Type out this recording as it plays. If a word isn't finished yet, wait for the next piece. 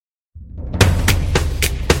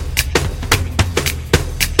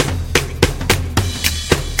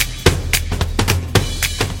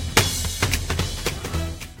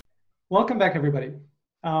Welcome back, everybody.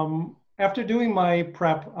 After doing my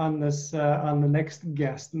prep on this, on the next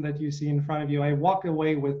guest that you see in front of you, I walked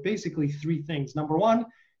away with basically three things. Number one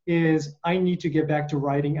is I need to get back to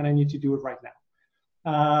writing, and I need to do it right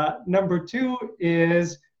now. Number two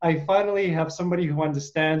is I finally have somebody who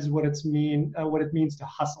understands what what it means to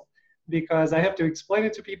hustle, because I have to explain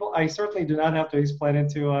it to people. I certainly do not have to explain it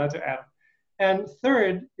to Adam. And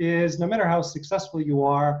third is no matter how successful you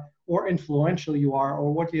are or influential you are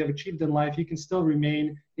or what you have achieved in life, you can still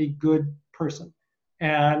remain a good person.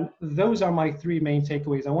 And those are my three main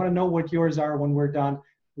takeaways. I want to know what yours are when we're done.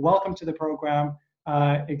 Welcome to the program,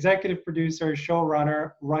 executive producer,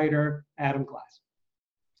 showrunner, writer, Adam Glass.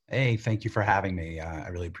 Hey, thank you for having me. I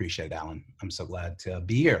really appreciate it, Alan. I'm so glad to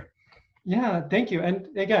be here. Yeah, thank you. And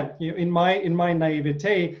again, in my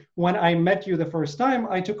naivete, when I met you the first time,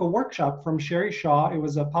 I took a workshop from Sherry Shaw. It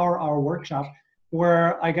was a Power Hour workshop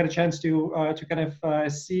where I got a chance to kind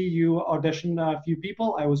of see you audition a few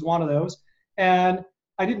people. I was one of those, and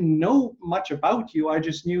I didn't know much about you. I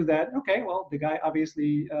just knew that okay, well, the guy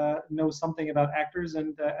obviously knows something about actors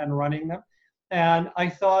and running them, and I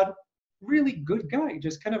thought, really good guy,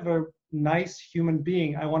 just kind of a nice human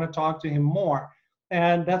being. I want to talk to him more.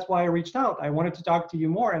 And that's why I reached out. I wanted to talk to you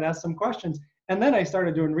more and ask some questions. And then I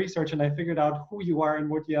started doing research and I figured out who you are and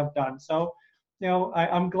what you have done. So,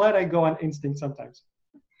 I'm glad I go on instinct sometimes.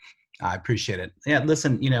 I appreciate it. Yeah,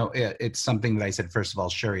 listen, it's something that I said, first of all,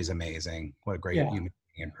 Sherry's amazing. What a great human being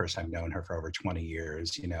in person. I've known her for over 20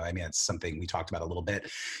 years. It's something we talked about a little bit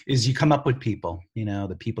is you come up with people,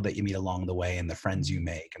 the people that you meet along the way and the friends you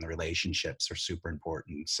make and the relationships are super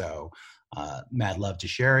important. So mad love to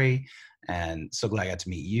Sherry. And so glad I got to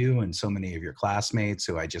meet you and so many of your classmates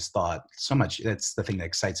who I just thought so much, that's the thing that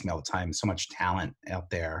excites me all the time, so much talent out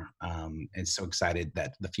there. And so excited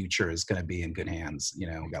that the future is going to be in good hands. We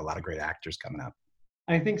got a lot of great actors coming up.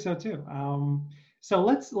 I think so too. So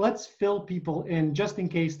let's fill people in just in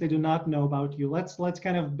case they do not know about you. Let's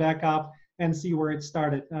kind of back up and see where it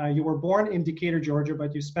started. You were born in Decatur, Georgia,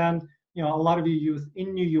 but you spent a lot of your youth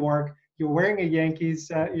in New York. You're wearing a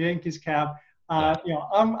Yankees cap.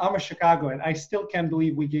 I'm a Chicagoan. I still can't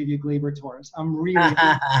believe we gave you Gleyber Torres. I'm really.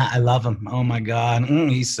 I love him. Oh my God,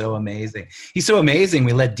 he's so amazing. He's so amazing.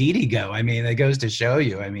 We let Didi go. I mean, it goes to show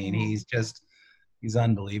you. I mean, he's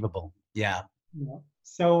unbelievable. Yeah.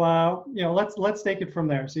 So let's take it from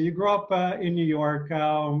there. So you grew up in New York.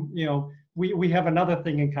 We have another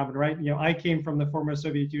thing in common, right? I came from the former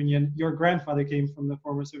Soviet Union. Your grandfather came from the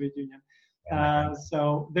former Soviet Union.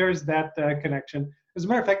 So there's that connection. As a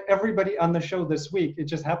matter of fact, everybody on the show this week, it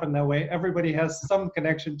just happened that way. Everybody has some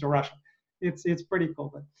connection to Russia. It's pretty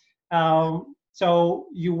cool. So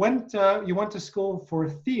you went to school for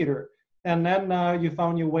theater, and then you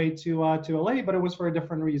found your way to LA, but it was for a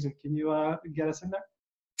different reason. Can you get us in there?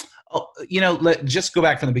 Oh, just go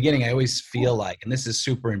back from the beginning. I always feel like, and this is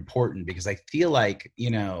super important because I feel like,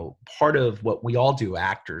 part of what we all do,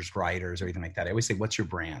 actors, writers, everything like that. I always say, what's your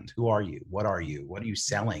brand? Who are you? What are you? What are you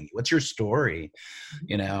selling? What's your story?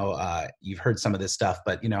 You've heard some of this stuff,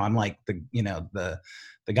 but, I'm like the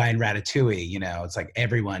guy in Ratatouille, it's like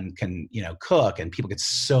everyone can, cook, and people get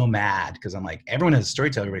so mad because I'm like, everyone has a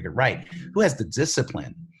storyteller, everybody can write. Who has the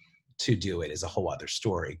discipline to do it is a whole other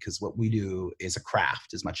story, because what we do is a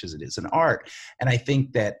craft as much as it is an art. And I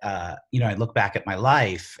think that, I look back at my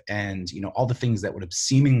life and, all the things that would have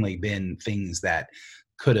seemingly been things that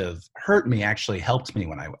could have hurt me actually helped me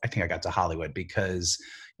when I think I got to Hollywood, because,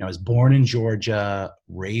 I was born in Georgia,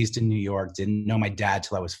 raised in New York, didn't know my dad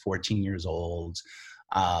till I was 14 years old.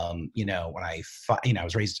 When I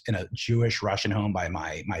was raised in a Jewish Russian home by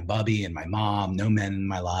my bubby and my mom, no men in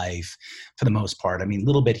my life for the most part. I mean, a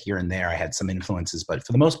little bit here and there, I had some influences, but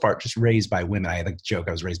for the most part, just raised by women. I had a joke,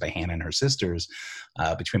 I was raised by Hannah and her sisters,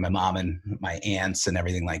 between my mom and my aunts and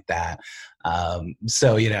everything like that.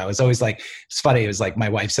 So, it was always like, it's funny. It was like my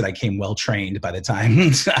wife said I came well-trained by the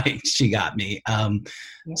time she got me.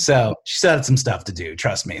 So she still had some stuff to do.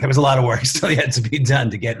 Trust me. There was a lot of work still yet to be done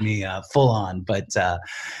to get me full on.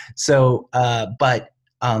 So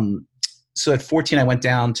at 14, I went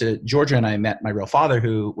down to Georgia and I met my real father,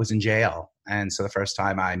 who was in jail. And so the first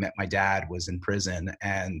time I met my dad was in prison,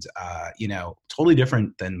 and, totally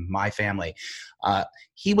different than my family.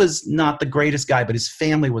 he was not the greatest guy, but his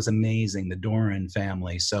family was amazing, the Doran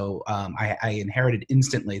family. So I inherited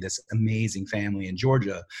instantly this amazing family in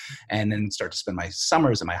Georgia, and then start to spend my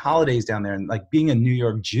summers and my holidays down there. And like being a New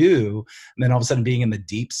York Jew, and then all of a sudden being in the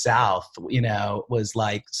deep South, was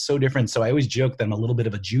like so different. So I always joke that I'm a little bit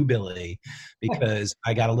of a Jew-billy because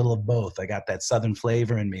I got a little of both. I got that Southern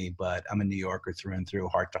flavor in me, but I'm a New Yorker through and through,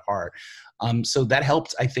 heart to heart. So that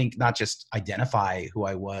helped, I think, not just identify who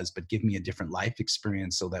I was, but give me a different life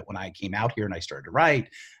experience, so that when I came out here and I started to write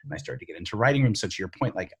and I started to get into writing rooms. So to your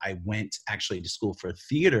point, like I went actually to school for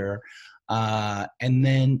theater. And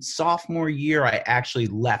then sophomore year, I actually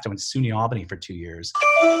left. I went to SUNY Albany for 2 years,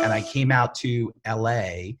 and I came out to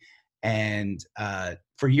LA and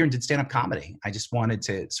for a year and did stand-up comedy. I just wanted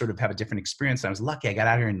to sort of have a different experience. And I was lucky. I got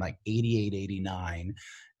out here in like 88, 89.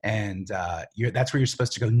 And that's where you're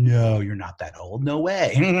supposed to go, no, you're not that old. No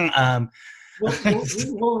way.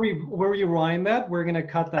 We'll rewind that. We're going to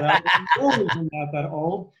cut that out. We're not that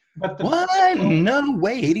old. But what? No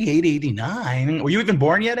way. 88, 89. Were you even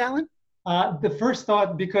born yet, Alan? The first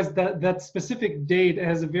thought, because that specific date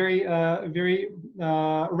has a very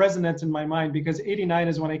resonance in my mind, because 89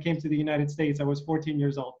 is when I came to the United States. I was 14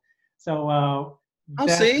 years old. So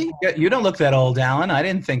see, you don't look that old, Alan. I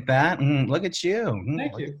didn't think that. Look at you.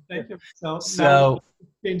 Thank you.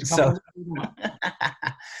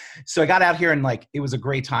 So I got out here and like, it was a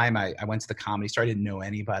great time. I went to the comedy store. I didn't know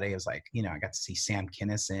anybody. I was like, I got to see Sam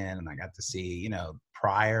Kinison, and I got to see,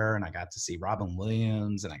 Pryor, and I got to see Robin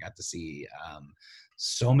Williams, and I got to see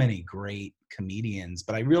so many great comedians.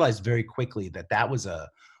 But I realized very quickly that was a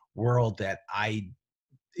world that I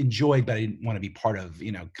enjoyed, but I didn't want to be part of,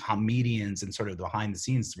 comedians and sort of the behind the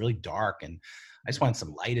scenes. It's really dark, and I just wanted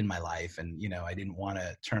some light in my life. And, I didn't want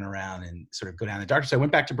to turn around and sort of go down the dark. So I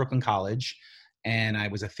went back to Brooklyn College, and I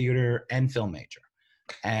was a theater and film major.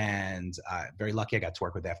 And very lucky, I got to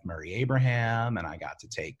work with F. Murray Abraham, and I got to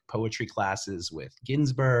take poetry classes with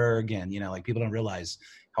Ginsberg. And, people don't realize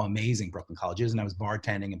how amazing Brooklyn College is. And I was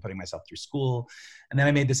bartending and putting myself through school. And then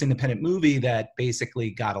I made this independent movie that basically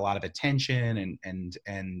got a lot of attention, and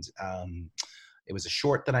it was a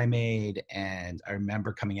short that I made. And I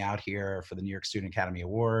remember coming out here for the New York Student Academy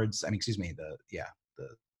Awards. The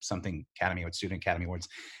something Academy Awards, Student Academy Awards,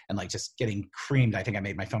 and like just getting creamed. I think I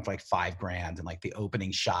made my film for like $5,000, and like the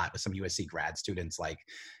opening shot with some USC grad students, like,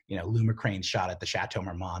 Lou McCrane shot at the Chateau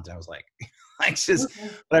Marmont. And I was like,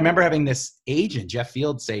 but I remember having this agent, Jeff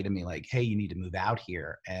Fields, say to me like, hey, you need to move out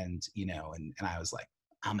here. And, and I was like,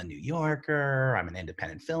 I'm a New Yorker, I'm an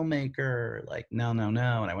independent filmmaker, like, no. And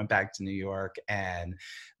I went back to New York, and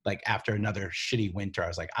like after another shitty winter, I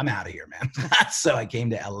was like, I'm out of here, man. So I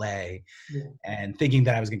came to LA and thinking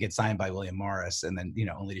that I was gonna get signed by William Morris, and then,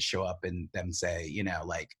 only to show up and them say,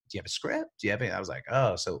 like, do you have a script? Do you have it? I was like,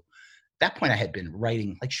 oh. So at that point I had been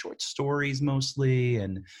writing like short stories mostly,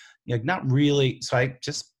 and not really. So I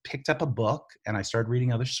just picked up a book and I started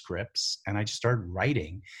reading other scripts, and I just started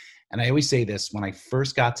writing. And I always say this, when I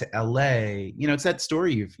first got to LA, it's that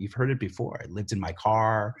story, you've heard it before. I lived in my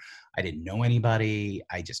car. I didn't know anybody.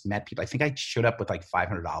 I just met people. I think I showed up with like $500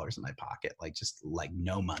 in my pocket, like just like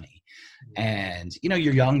no money. And,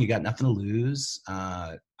 you're young, you got nothing to lose.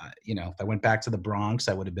 If I went back to the Bronx,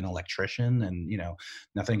 I would have been an electrician, and,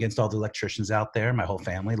 nothing against all the electricians out there. My whole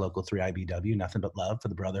family, local 3 IBW, nothing but love for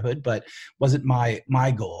the brotherhood, but wasn't my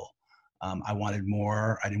goal. I wanted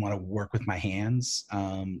more. I didn't want to work with my hands.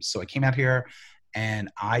 So I came out here,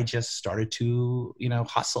 and I just started to,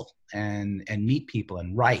 hustle and meet people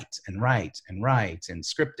and write and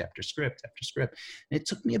script after script after script. And it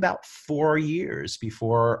took me about 4 years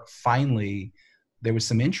before finally there was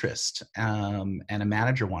some interest, and a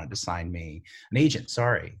manager wanted to sign me, an agent,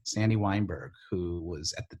 Sandy Weinberg, who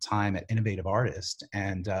was at the time at Innovative Artist.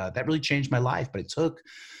 And that really changed my life. But it took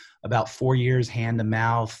about 4 years, hand to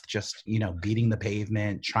mouth, just, beating the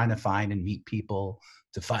pavement, trying to find and meet people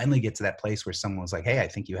to finally get to that place where someone was like, hey, I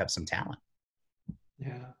think you have some talent.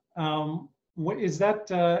 Yeah. What is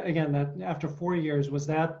that, again, that after 4 years, was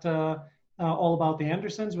that All About the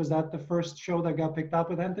Andersons? Was that the first show that got picked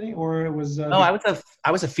up with Anthony, or it was? No,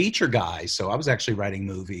 I was a feature guy. So I was actually writing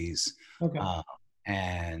movies. Okay.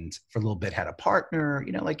 And for a little bit had a partner,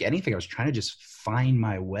 like anything. I was trying to just find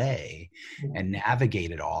my way and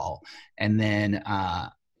navigate it all. And then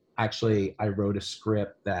actually I wrote a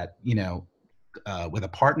script that, with a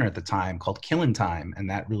partner at the time called Killing Time. And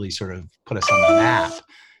that really sort of put us on the map.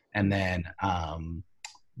 And then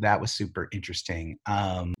that was super interesting.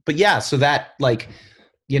 But yeah, so that like,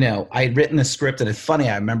 I had written a script, and it's funny.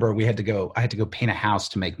 I remember I had to go paint a house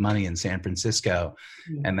to make money in San Francisco.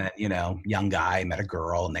 Yeah. And then, young guy, met a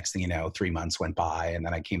girl. Next thing you know, 3 months went by, and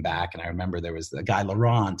then I came back, and I remember there was the guy,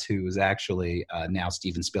 Laurent, who was actually now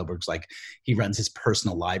Steven Spielberg's, like, he runs his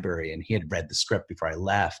personal library, and he had read the script before I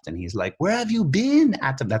left. And he's like, "Where have you been?"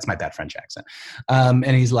 That's my bad French accent. And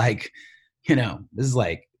he's like, this is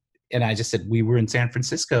like, and I just said, "We were in San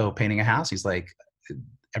Francisco painting a house." He's like,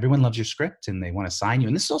 "Everyone loves your script and they want to sign you."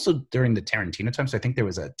 And this is also during the Tarantino time. So I think there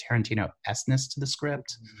was a Tarantino-esque to the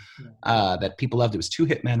script that people loved. It was 2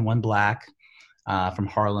 hitmen, one black from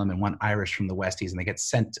Harlem and one Irish from the Westies. And they get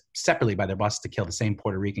sent separately by their boss to kill the same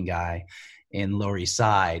Puerto Rican guy in Lower East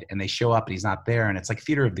Side. And they show up and he's not there. And it's like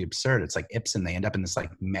theater of the absurd. It's like Ibsen. They end up in this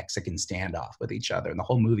like Mexican standoff with each other. And the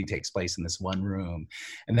whole movie takes place in this one room.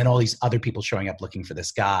 And then all these other people showing up looking for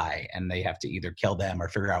this guy. And they have to either kill them or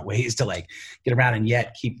figure out ways to like get around and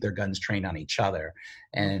yet keep their guns trained on each other.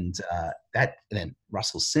 And then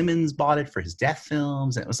Russell Simmons bought it for his death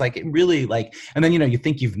films. And it was like, it really like, and then, you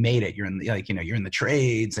think you've made it. You're in the, like, you're in the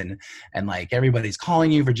trades and like everybody's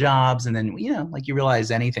calling you for jobs. And then, like you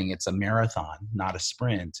realize anything, it's a marathon, not a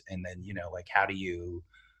sprint. And then, like, how do you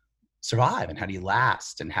survive and how do you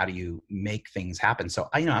last and how do you make things happen? So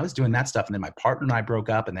I was doing that stuff. And then my partner and I broke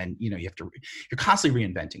up, and then, you're constantly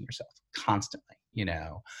reinventing yourself constantly,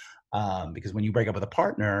 because when you break up with a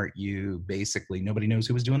partner, you basically, nobody knows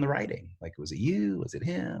who was doing the writing. Like, was it you? Was it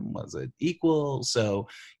him? Was it equal? So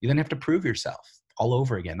you then have to prove yourself all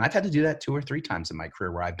over again. And I've had to do that 2 or 3 times in my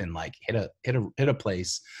career where I've been like, hit a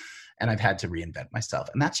place and I've had to reinvent myself.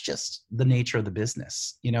 And that's just the nature of the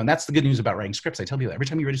business, and that's the good news about writing scripts. I tell people every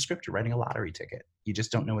time you write a script, you're writing a lottery ticket. You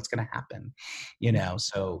just don't know what's going to happen,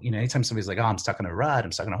 So, anytime somebody's like, "Oh, I'm stuck in a rut,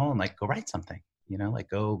 I'm stuck in a hole," I'm like, go write something. Like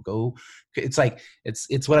go. It's like,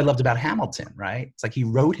 it's what I loved about Hamilton, right? It's like he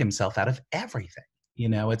wrote himself out of everything.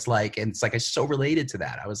 It's like I so related to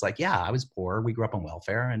that. I was like, yeah, I was poor. We grew up on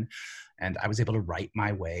welfare, and I was able to write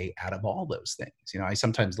my way out of all those things. I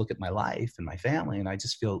sometimes look at my life and my family, and I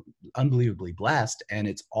just feel unbelievably blessed. And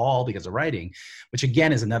it's all because of writing, which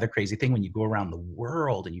again is another crazy thing. When you go around the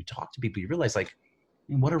world and you talk to people, you realize, like,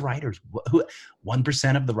 what are writers?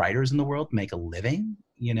 1% of the writers in the world make a living,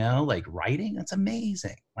 like writing. That's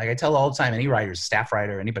amazing. Like, I tell all the time, any writer, staff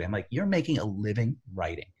writer, anybody, I'm like, you're making a living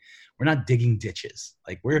writing. We're not digging ditches.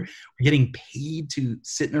 Like, we're getting paid to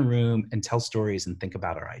sit in a room and tell stories and think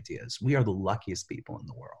about our ideas. We are the luckiest people in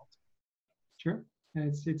the world. Sure.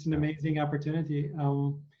 It's an amazing opportunity.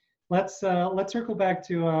 Let's circle back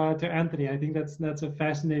to Anthony. I think that's a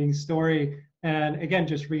fascinating story. And again,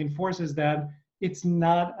 just reinforces that it's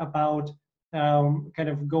not about kind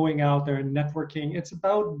of going out there and networking. It's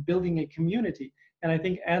about building a community. And I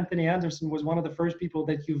think Anthony Anderson was one of the first people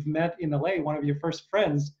that you've met in LA, one of your first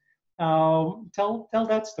friends. Tell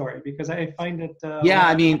that story, because I find it. Yeah,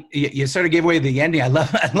 I mean, you sort of gave away the ending. I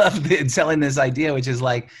love telling this idea, which is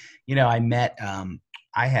like, I met.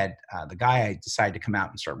 I had the guy I decided to come out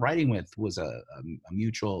and start writing with was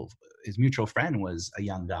his mutual friend was a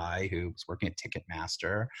young guy who was working at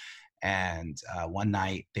Ticketmaster. And one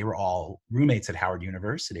night they were all roommates at Howard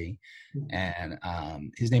University, and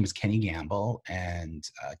his name was Kenny Gamble. And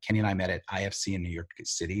Kenny and I met at IFC in New York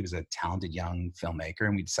City. He was a talented young filmmaker,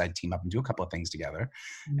 and we decided to team up and do a couple of things together,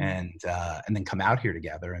 and then come out here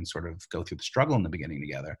together and sort of go through the struggle in the beginning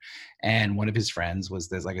together. And one of his friends was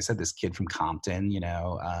this, like I said, this kid from Compton,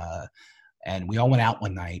 and we all went out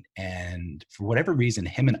one night, and for whatever reason,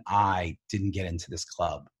 him and I didn't get into this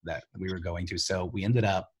club that we were going to. So we ended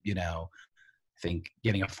up, I think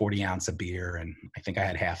getting a 40 ounce of beer, and I think I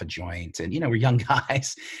had half a joint, and, we're young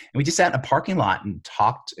guys, and we just sat in a parking lot and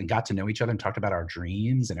talked and got to know each other and talked about our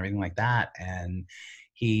dreams and everything like that. And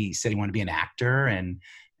he said he wanted to be an actor,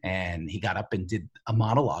 and he got up and did a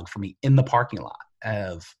monologue for me in the parking lot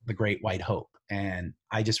of The Great White Hope. And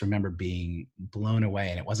I just remember being blown away.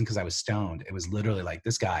 And it wasn't because I was stoned. It was literally like,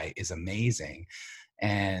 this guy is amazing.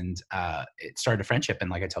 And it started a friendship. And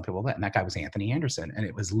like I tell people that, and that guy was Anthony Anderson. And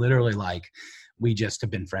it was literally like, we just have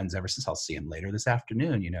been friends ever since. I'll see him later this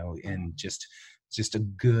afternoon, and just a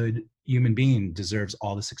good human being, deserves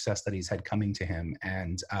all the success that he's had coming to him.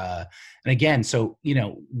 And again, so,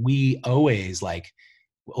 we always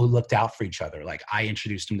looked out for each other. Like, I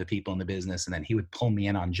introduced him to people in the business, and then he would pull me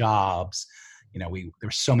in on jobs. There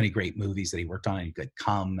were so many great movies that he worked on, and he could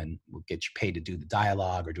come and we'll get you paid to do the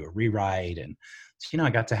dialogue or do a rewrite. And, I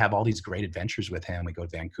got to have all these great adventures with him. We go to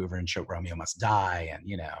Vancouver and shoot Romeo Must Die, and,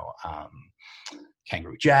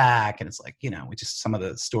 Kangaroo Jack. And it's like, we just, some of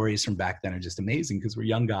the stories from back then are just amazing because we're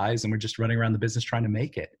young guys and we're just running around the business trying to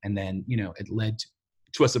make it. And then, it led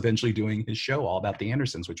to us eventually doing his show All About the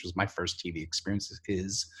Andersons, which was my first TV experience.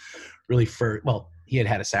 His really first, well, he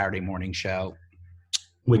had a Saturday morning show,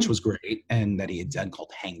 which was great, and that he had done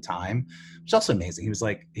called Hang Time, which is also amazing. He was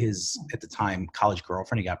like his, at the time, college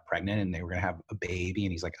girlfriend, he got pregnant and they were going to have a baby.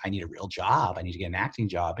 And he's like, I need a real job. I need to get an acting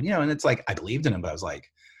job. And, and it's like, I believed in him, but I was like,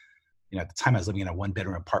 at the time I was living in a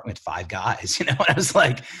 1-bedroom apartment with 5 guys, and I was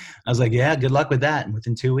like, yeah, good luck with that. And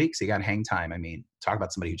within 2 weeks he got Hang Time. I mean, talk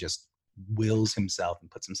about somebody who just wills himself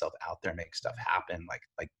and puts himself out there, makes stuff happen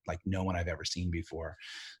like no one I've ever seen before.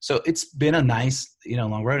 So it's been a nice,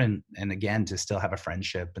 long road. And again, to still have a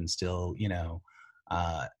friendship and still,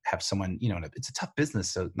 have someone, it's a tough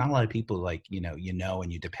business. So not a lot of people like,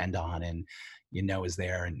 and you depend on, and is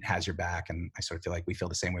there and has your back. And I sort of feel like we feel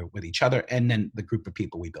the same way with each other. And then the group of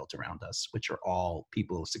people we built around us, which are all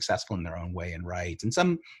people successful in their own way and right. And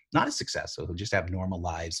some not as successful, who just have normal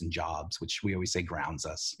lives and jobs, which we always say grounds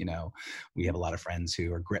us. We have a lot of friends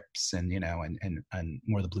who are grips and, and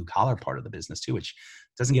more the blue collar part of the business too, which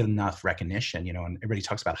doesn't get enough recognition, and everybody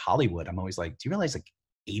talks about Hollywood. I'm always like, do you realize like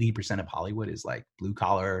 80% of Hollywood is like blue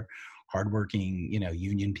collar, hardworking,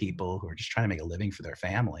 union people who are just trying to make a living for their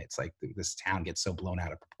family. It's like this town gets so blown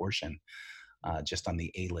out of proportion just on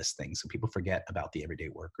the A-list thing. So people forget about the everyday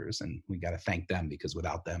workers, and we got to thank them, because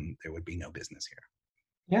without them, there would be no business here.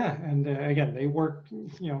 Yeah. And again, they work,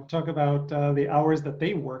 talk about the hours that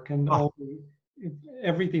they work and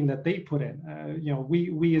everything that they put in.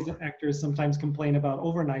 We as actors sometimes complain about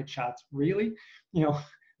overnight shots. Really,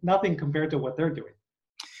 nothing compared to what they're doing.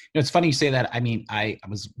 It's funny you say that. I mean, I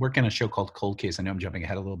was working on a show called Cold Case. I know I'm jumping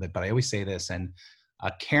ahead a little bit, but I always say this. And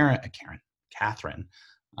Catherine,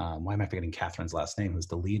 why am I forgetting Catherine's last name? Who's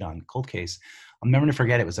the lead on Cold Case? I'll never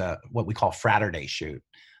forget. It was what we call Fraturday shoot.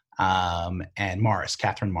 And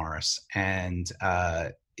Catherine Morris. And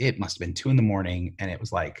it must have been 2 a.m. And it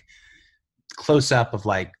was like close up of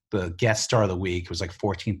like the guest star of the week. It was like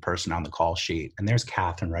 14th person on the call sheet. And there's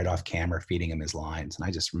Catherine right off camera feeding him his lines. And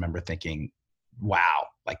I just remember thinking, wow,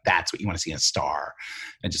 like that's what you want to see in a star.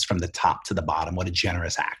 And just from the top to the bottom, what a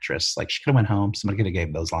generous actress. Like she could have went home. Somebody could have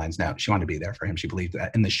gave those lines. No, she wanted to be there for him. She believed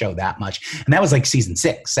that in the show that much. And that was like season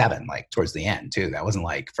 6, 7, like towards the end too. That wasn't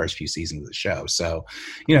like first few seasons of the show. So,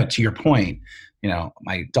 to your point,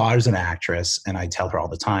 my daughter's an actress, and I tell her all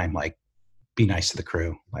the time, like, be nice to the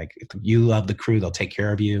crew. Like if you love the crew, they'll take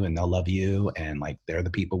care of you and they'll love you. And like, they're the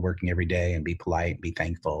people working every day, and be polite, be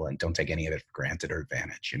thankful, and don't take any of it for granted or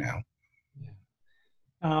advantage,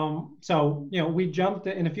 So, we jumped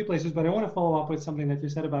in a few places, but I want to follow up with something that you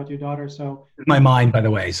said about your daughter. So my mind, by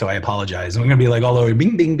the way, so I apologize. I'm going to be like all over,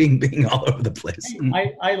 bing, bing, bing, bing, all over the place.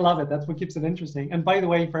 I love it. That's what keeps it interesting. And by the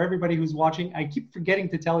way, for everybody who's watching, I keep forgetting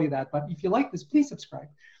to tell you that, but if you like this, please subscribe.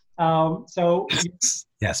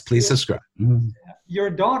 Yes, please subscribe. Your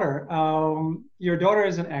daughter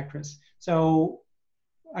is an actress. So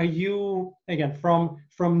are you, again, from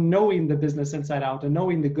knowing the business inside out and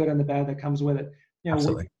knowing the good and the bad that comes with it, were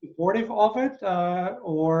you supportive of it,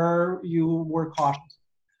 or you were cautious?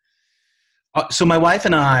 So my wife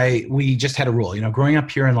and I, we just had a rule. Growing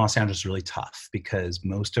up here in Los Angeles is really tough, because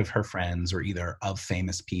most of her friends were either of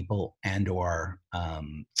famous people and or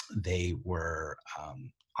they were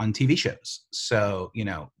on TV shows. So,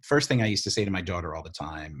 first thing I used to say to my daughter all the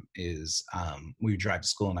time is we would drive to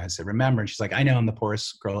school, and I said, remember, and she's like, I know I'm the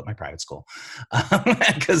poorest girl at my private school.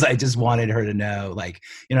 Because I just wanted her to know, like,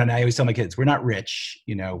 and I always tell my kids, we're not rich,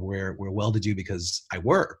 we're well-to-do because I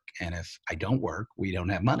work. And if I don't work, we don't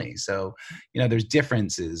have money. So, there's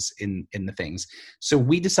differences in the things. So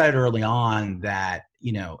we decided early on that,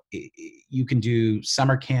 you can do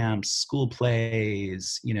summer camps, school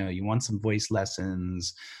plays, you want some voice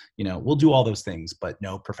lessons, we'll do all those things, but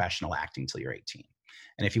no professional acting till you're 18.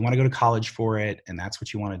 And if you want to go to college for it, and that's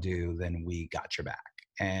what you want to do, then we got your back.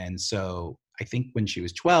 And so I think when she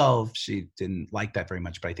was 12, she didn't like that very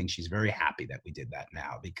much, but I think she's very happy that we did that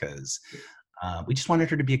now, because we just wanted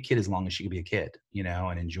her to be a kid as long as she could be a kid,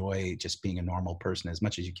 and enjoy just being a normal person as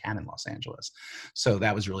much as you can in Los Angeles. So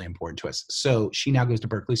that was really important to us. So she now goes to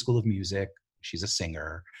Berklee School of Music. She's a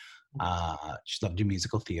singer. She's loved to do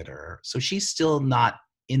musical theater. So she's still not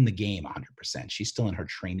in the game 100%. She's still in her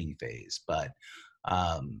training phase. But,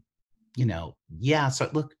 so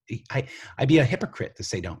look, I'd be a hypocrite to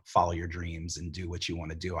say don't follow your dreams and do what you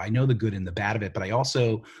want to do. I know the good and the bad of it, but I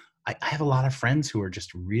have a lot of friends who are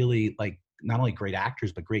just really like, not only great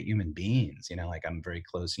actors, but great human beings. Like I'm very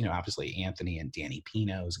close, obviously Anthony and Danny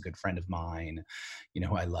Pino is a good friend of mine,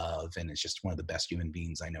 who I love. And it's just one of the best human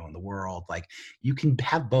beings I know in the world. Like you can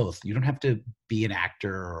have both. You don't have to be an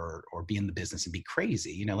actor or be in the business and be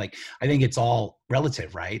crazy. Like I think it's all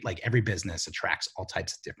relative, right? Like every business attracts all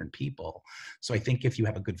types of different people. So I think if you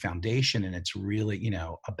have a good foundation and it's really,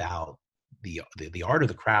 about the art of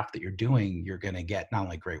the craft that you're doing, you're going to get not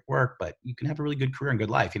only great work, but you can have a really good career and good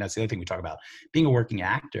life. It's the other thing we talk about, being a working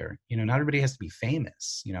actor. Not everybody has to be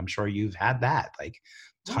famous. I'm sure you've had that, like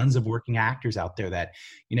tons of working actors out there that,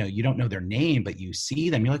 you don't know their name, but you see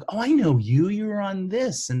them, you're like, oh, I know you, were on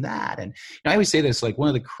this and that. And I always say this, like one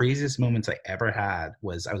of the craziest moments I ever had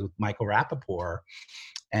was I was with Michael Rapaport,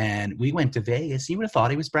 and we went to Vegas. You would have thought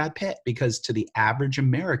he was Brad Pitt, because to the average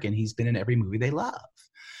American, he's been in every movie they love.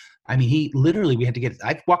 I mean, we had to get,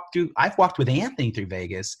 I've walked with Anthony through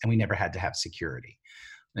Vegas, and we never had to have security.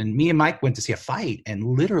 And me and Mike went to see a fight, and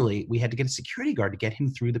literally we had to get a security guard to get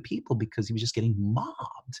him through the people because he was just getting mobbed.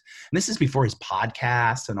 And this is before his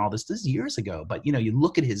podcast and all this. This is years ago. But, you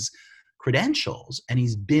look at his credentials and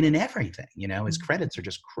he's been in everything, his credits are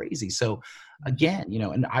just crazy. So again,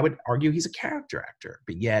 and I would argue he's a character actor,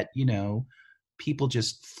 but yet, people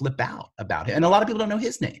just flip out about it. And a lot of people don't know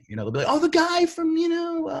his name. They'll be like, oh, the guy from,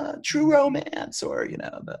 True Romance, or,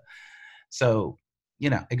 so,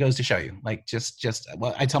 it goes to show you, like, just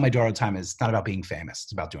what I tell my daughter all the time is it's not about being famous.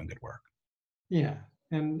 It's about doing good work. Yeah.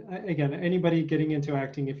 And again, anybody getting into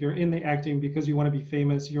acting, if you're in the acting because you want to be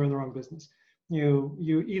famous, you're in the wrong business.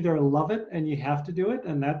 You either love it and you have to do it,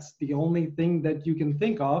 and that's the only thing that you can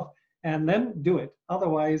think of, and then do it.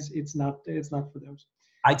 Otherwise, it's not for those.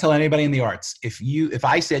 I tell anybody in the arts, if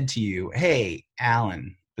I said to you, hey,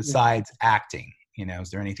 Alan, besides acting,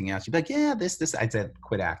 is there anything else? You'd be like, yeah, this. I said,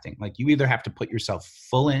 quit acting. Like you either have to put yourself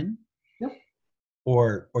full in,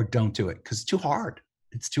 or don't do it, because it's too hard.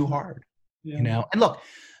 It's too hard, And look,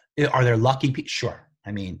 are there lucky people? Sure.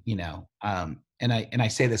 I mean, and I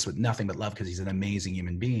say this with nothing but love because he's an amazing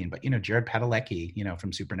human being. But, Jared Padalecki,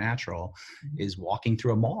 from Supernatural, is walking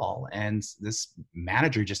through a mall, and this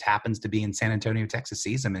manager just happens to be in San Antonio, Texas,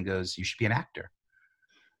 sees him and goes, you should be an actor.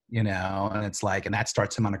 And it's like, and that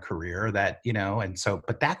starts him on a career that, and so,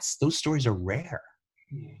 but those stories are rare.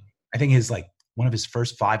 I think one of his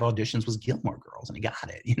first 5 auditions was Gilmore Girls, and he got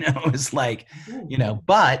it. It's like,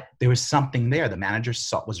 but there was something there. The manager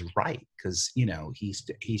was right, because he's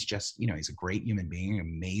just he's a great human being,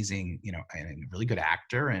 amazing, and a really good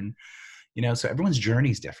actor, and so everyone's journey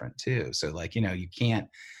is different too. So like you can't,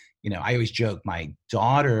 I always joke, my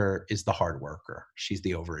daughter is the hard worker, she's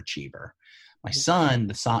the overachiever. My son,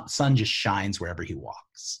 the sun just shines wherever he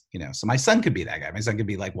walks, So my son could be that guy. My son could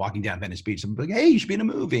be like walking down Venice Beach and be like, hey, you should be in a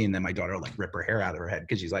movie. And then my daughter will like rip her hair out of her head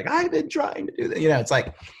because she's like, I've been trying to do that. It's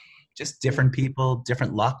like just different people,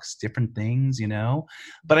 different lucks, different things,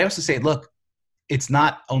 But I also say, look, it's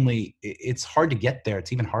hard to get there.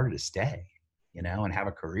 It's even harder to stay, and have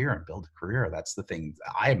a career and build a career. That's the thing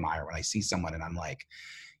I admire when I see someone, and I'm like,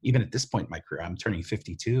 even at this point in my career, I'm turning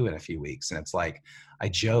 52 in a few weeks. And it's like, I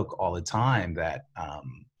joke all the time that,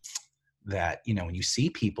 when you see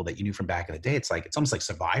people that you knew from back in the day, it's almost like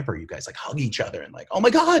Survivor. You guys like hug each other and like, oh my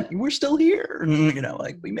God, we're still here.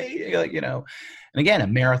 Like we made it, and again, a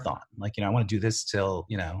marathon, like, I want to do this till,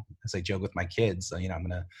 as I joke with my kids, I'm going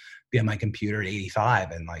to be on my computer at 85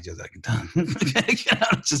 and like, just like, done,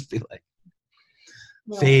 just be like,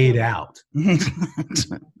 fade out.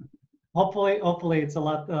 Hopefully it's a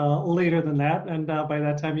lot later than that, and by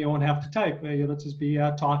that time you won't have to type. You'll just be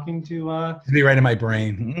talking to. Be right in my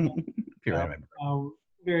brain.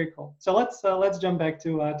 Very cool. So let's jump back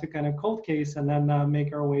to kind of Cold Case, and then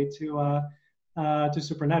make our way to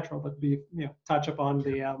Supernatural, but touch upon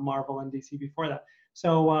the Marvel and DC before that.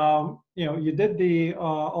 So you did the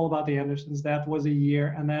All About the Andersons. That was a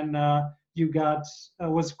year, and then you got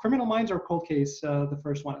was Criminal Minds or Cold Case the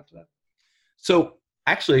first one after that? So.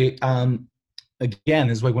 Actually, again,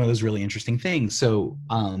 this is like one of those really interesting things. So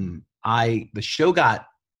the show got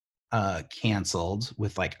canceled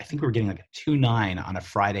with I think we were getting like a 2.9 on a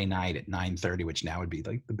Friday night at 9:30, which now would be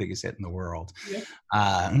like the biggest hit in the world. Yep.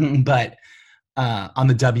 But on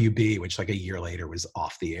the WB, which like a year later was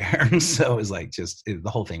off the air. So it was like the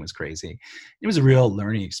whole thing was crazy. It was a real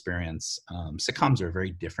learning experience. Sitcoms are a very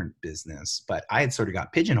different business, but I had sort of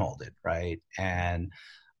got pigeonholed, right? And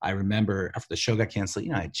I remember after the show got canceled,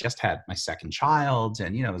 I just had my second child,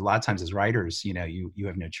 and a lot of times as writers, you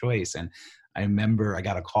have no choice. And I remember I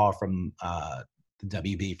got a call from the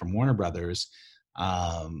WB from Warner Brothers,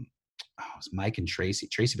 it was Mike and Tracy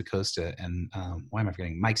Bacosta, and why am I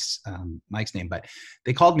forgetting Mike's name? But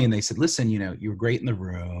they called me and they said, listen, you were great in the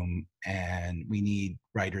room and we need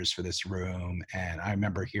writers for this room. And I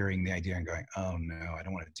remember hearing the idea and going, oh no, I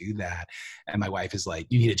don't want to do that. And my wife is like,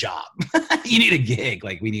 you need a job. You need a gig.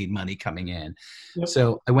 Like, we need money coming in. Yep.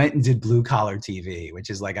 So I went and did Blue Collar TV, which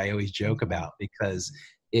is like, I always joke about, because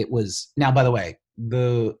it was, now, by the way,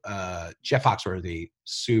 the Jeff Foxworthy,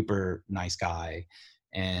 super nice guy.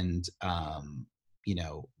 And,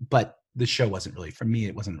 but the show wasn't really, for me,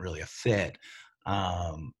 it wasn't really a fit.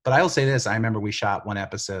 But I will say this, I remember we shot one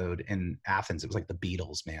episode in Athens. It was like the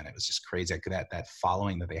Beatles, man. It was just crazy. That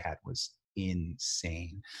following that they had was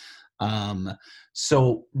insane.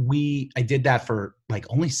 So I did that for like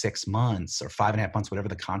only 6 months or 5.5 months, whatever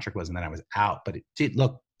the contract was. And then I was out, but it did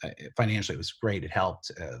look, financially, it was great. It helped.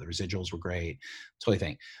 The residuals were great. Totally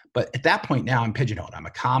thing. But at that point now I'm pigeonholed. I'm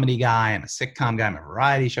a comedy guy. I'm a sitcom guy. I'm a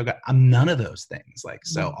variety show guy. I'm none of those things. Like,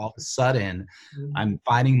 so all of a sudden I'm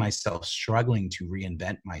finding myself struggling to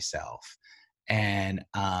reinvent myself. And,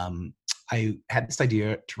 I had this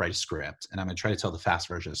idea to write a script, and I'm going to try to tell the fast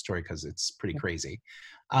version of the story because it's pretty crazy.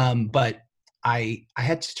 But I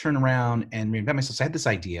had to turn around and reinvent myself. So I had this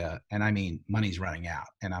idea, and I mean, money's running out.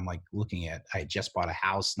 And I'm like looking at, I had just bought a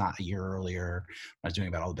house not a year earlier. I was doing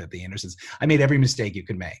about all the Andersons. I made every mistake you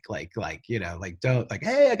could make. Hey,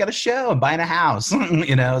 I got a show, I'm buying a house.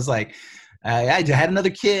 It's like, I had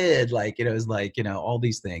another kid. It was like, all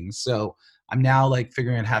these things. So I'm now like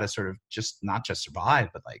figuring out how to sort of not just survive,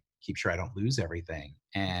 but like keep sure I don't lose everything.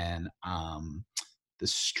 And the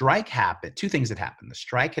strike happened. Two things had happened. The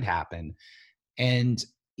strike had happened. And,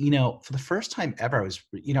 for the first time ever, I was,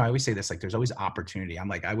 I always say this, like, there's always opportunity. I'm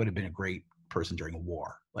like, I would have been a great person during a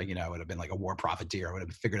war. Like, I would have been like a war profiteer. I would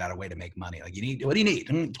have figured out a way to make money. Like, what do you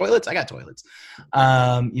need? Toilets? I got toilets.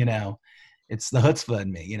 It's the chutzpah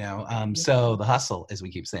in me, so the hustle, as we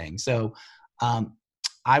keep saying. So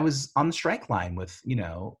I was on the strike line with,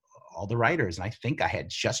 all the writers. And I think I had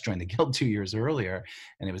just joined the Guild 2 years earlier.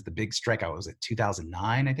 And it was the big strike. I was at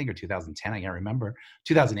 2009, I think, or 2010. I can't remember.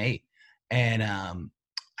 2008. And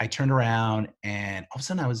I turned around, and all of a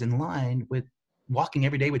sudden I was in line with walking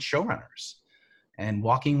every day with showrunners and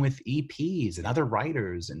walking with EPs and other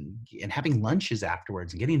writers and having lunches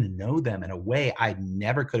afterwards and getting to know them in a way I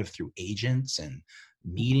never could have through agents and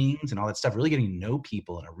meetings and all that stuff, really getting to know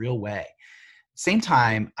people in a real way. Same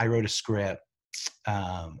time, I wrote a script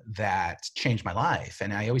that changed my life.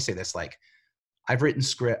 And I always say this, like, I've written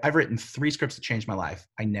 3 scripts that changed my life.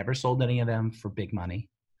 I never sold any of them for big money.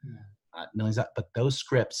 Millions of, but those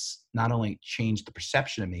scripts not only changed the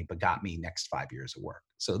perception of me, but got me next 5 years of work.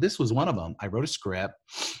 So this was one of them. I wrote a script,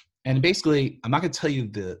 and basically, I'm not going to tell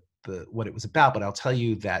you what it was about, but I'll tell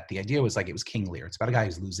you that the idea was like, it was King Lear. It's about a guy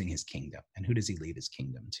who's losing his kingdom, and who does he leave his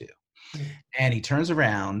kingdom to? And he turns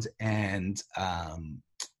around, and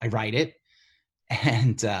I write it.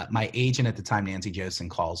 And my agent at the time, Nancy Josen,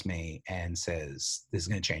 calls me and says, this is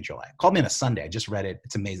going to change your life. Called me on a Sunday. I just read it.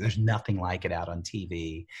 It's amazing. There's nothing like it out on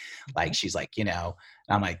TV. Like, she's like, and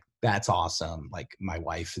I'm like, that's awesome. Like, my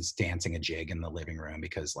wife is dancing a jig in the living room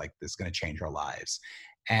because, like, this is going to change our lives.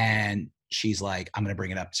 And she's like, I'm going to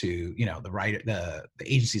bring it up to, the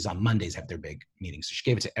agencies on Mondays have their big meetings. So she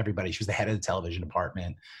gave it to everybody. She was the head of the television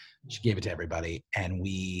department. She gave it to everybody. And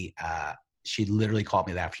she literally called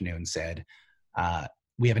me that afternoon and said,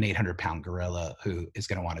 we have an 800-pound gorilla who is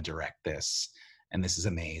going to want to direct this. And this is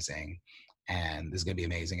amazing. And this is going to be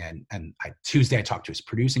amazing. And Tuesday, I talked to his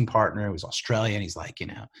producing partner. It was Australian. He's like,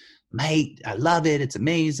 mate, I love it. It's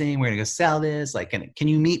amazing. We're going to go sell this. Like, can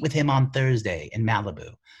you meet with him on Thursday in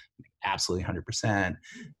Malibu? Absolutely 100%.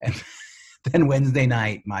 And then Wednesday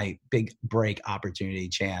night, my big break opportunity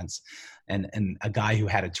chance. And a guy who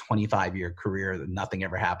had a 25-year career that nothing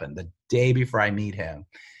ever happened. The day before I meet him,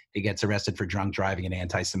 he gets arrested for drunk driving and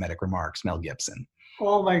anti-Semitic remarks, Mel Gibson.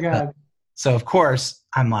 Oh my God. So of course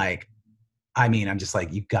I'm like, I'm just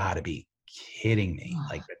like, you gotta be kidding me.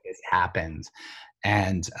 Like, this happened.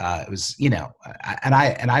 And it was,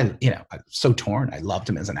 I'm so torn. I loved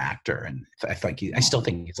him as an actor. And I still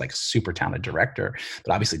think he's like a super talented director,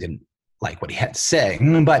 but obviously didn't like what he had to say.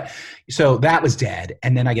 But so that was dead.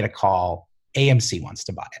 And then I get a call, AMC wants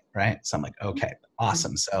to buy it. Right. So I'm like, okay,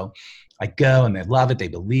 awesome. So I go, and they love it. They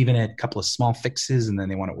believe in it. A couple of small fixes, and then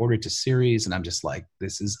they want to order it to series. And I'm just like,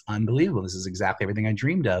 this is unbelievable. This is exactly everything I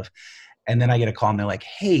dreamed of. And then I get a call, and they're like,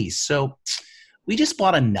 hey, so we just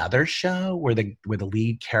bought another show where the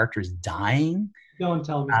lead character is dying. Don't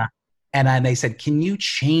tell me. And they said, can you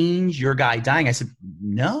change your guy dying? I said,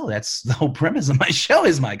 no, that's the whole premise of my show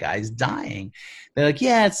is my guy's dying. They're like,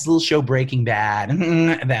 yeah, it's a little show Breaking Bad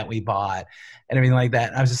that we bought and everything like that.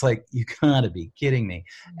 And I was just like, you gotta be kidding me.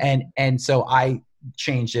 And so I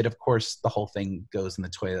changed it. Of course, the whole thing goes in the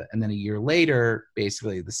toilet. And then a year later,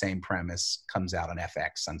 basically the same premise comes out on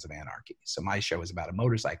FX, Sons of Anarchy. So my show is about a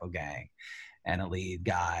motorcycle gang and a lead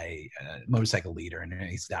guy, a motorcycle leader, and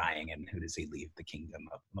he's dying. And who does he leave the kingdom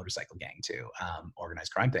of motorcycle gang to?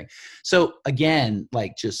 Organized crime thing. So again,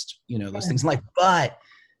 like just, those things in life. But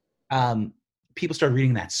people started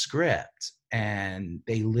reading that script and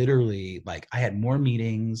they literally, like, I had more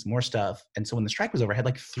meetings, more stuff. And so when the strike was over, I had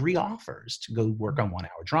like 3 offers to go work on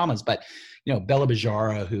 1-hour dramas. But, Bella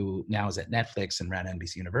Bajara, who now is at Netflix and ran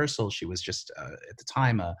NBC Universal, she was just at the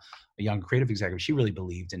time a young creative executive. She really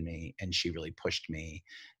believed in me and she really pushed me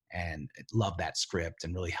and loved that script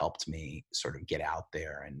and really helped me sort of get out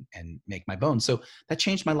there and make my bones. So that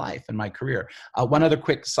changed my life and my career. One other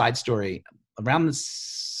quick side story. Around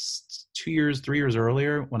this 3 years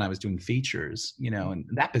earlier, when I was doing features, and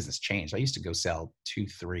that business changed. I used to go sell 2,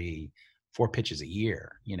 3, 4 pitches a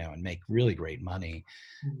year, and make really great money.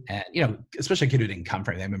 And, especially a kid who didn't come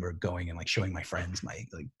from it. I remember going and like showing my friends my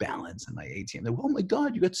like balance and my ATM. They're, oh my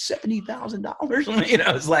God, you got $70,000.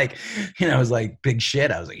 It was like big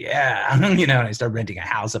shit. I was like, yeah, and I started renting a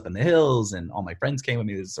house up in the hills and all my friends came with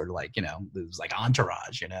me. It was sort of like, it was like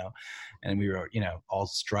entourage, and we were, all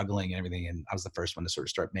struggling and everything. And I was the first one to sort of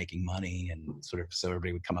start making money and sort of, so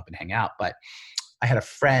everybody would come up and hang out. But I had a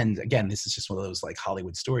friend, again, this is just one of those like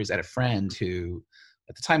Hollywood stories. I had a friend who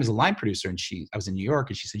at the time was a line producer and I was in New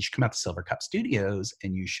York and she said, you should come out to Silver Cup Studios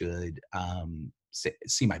and you should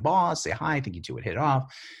see my boss, say hi, I think you two would hit it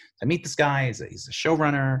off. I meet this guy, he's a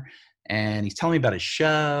showrunner and he's telling me about his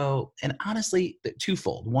show. And honestly,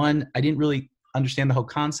 twofold. One, I didn't really understand the whole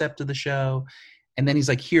concept of the show. And then he's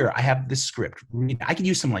like, here, I have this script. I could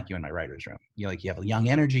use someone like you in my writer's room. You have a young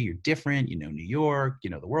energy. You're different. New York,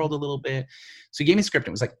 the world a little bit. So he gave me a script.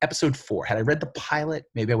 It was like episode 4. Had I read the pilot,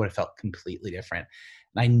 maybe I would have felt completely different.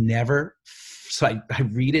 And I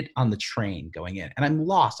read it on the train going in and I'm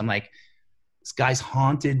lost. I'm like, this guy's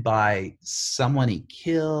haunted by someone he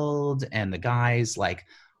killed. And the guy's like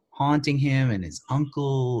haunting him and his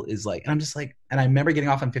uncle is like, and I'm just like, and I remember getting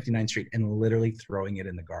off on 59th Street and literally throwing it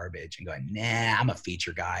in the garbage and going, nah, I'm a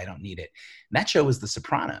feature guy. I don't need it. And that show was The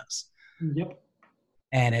Sopranos. Yep.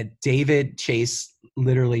 And David Chase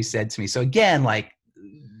literally said to me, so again, like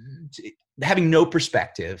having no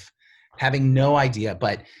perspective, having no idea,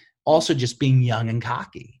 but also just being young and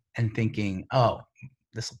cocky and thinking, oh,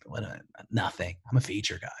 nothing. I'm a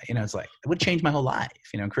feature guy. It's like, it would change my whole life,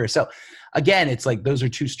 career. So again, it's like, those are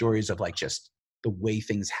 2 stories of like, just the way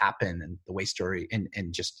things happen and the way story and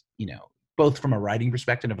just, both from a writing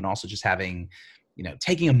perspective and also just having,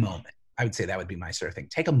 taking a moment. I would say that would be my sort of thing.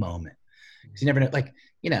 Take a moment. Because you never know, like,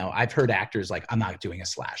 I've heard actors like, I'm not doing a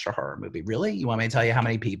slasher horror movie. Really? You want me to tell you how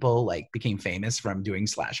many people like became famous from doing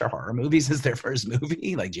slasher horror movies as their first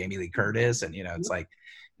movie? Like Jamie Lee Curtis and, it's like,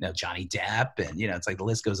 Johnny Depp and, it's like the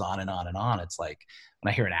list goes on and on and on. It's like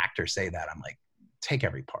when I hear an actor say that, I'm like, take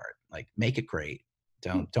every part, like make it great.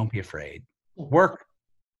 Don't be afraid. Work.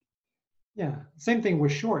 Yeah. Same thing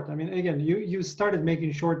with short. I mean, again, you started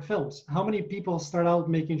making short films. How many people start out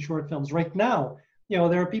making short films right now?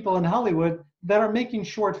 There are people in Hollywood that are making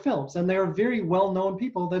short films and they're very well-known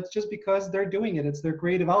people. That's just because they're doing it. It's their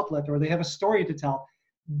creative outlet or they have a story to tell.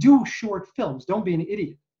 Do short films. Don't be an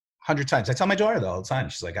idiot. 100 times. I tell my daughter that all the time.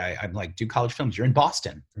 She's like, I'm like, do college films. You're in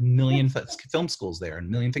Boston. There are a million film schools there and a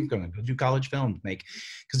million things going on. Go do college film.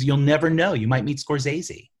 Because you'll never know. You might meet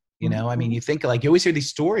Scorsese. I mean, you think like, you always hear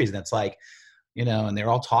these stories and it's like, and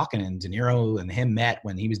they're all talking and De Niro and him met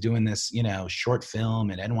when he was doing this, short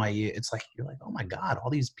film at NYU. It's like, you're like, oh my God,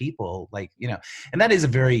 all these people like, and that is a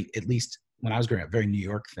very, at least when I was growing up, very New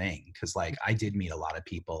York thing. Cause like I did meet a lot of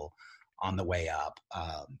people on the way up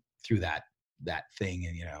through that thing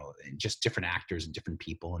and, and just different actors and different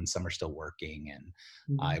people and some are still working.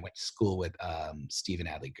 And I went to school with Stephen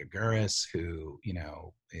Adly Gagaris, who,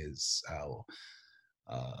 is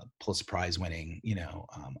Pulitzer Prize winning,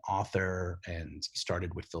 author, and he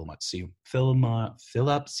started with Philip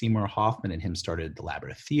Seymour Hoffman, and him started the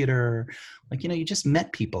Labyrinth Theater. Like, you just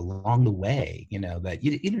met people along the way, that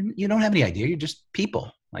you don't have any idea. You're just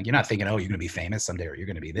people. Like, you're not thinking, oh, you're going to be famous someday, or you're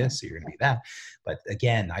going to be this, or you're going to be that. But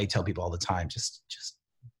again, I tell people all the time, just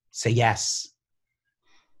say yes.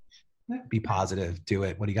 Be positive. Do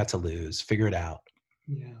it. What do you got to lose? Figure it out.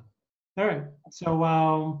 Yeah. All right. So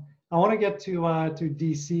I want to get to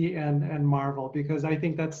DC and Marvel because I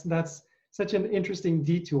think that's such an interesting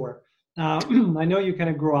detour. I know you kind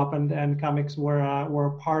of grew up and comics were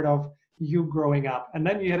a part of you growing up, and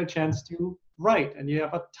then you had a chance to write, and you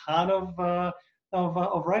have a ton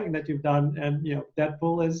of writing that you've done, and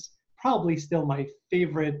Deadpool is probably still my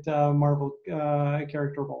favorite Marvel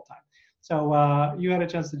character of all time. So you had a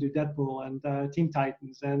chance to do Deadpool and Teen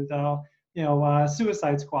Titans and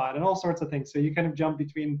Suicide Squad and all sorts of things. So you kind of jump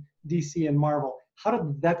between DC and Marvel. How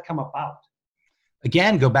did that come about?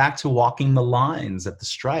 Again, go back to walking the lines at the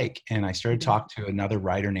strike. And I started talking to another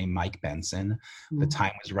writer named Mike Benson. At the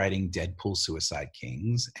time was writing Deadpool Suicide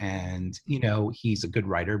Kings. And, he's a good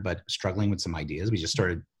writer, but struggling with some ideas. We just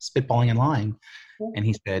started spitballing in line. And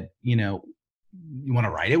he said, you want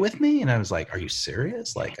to write it with me? And I was like, are you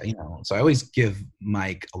serious? So I always give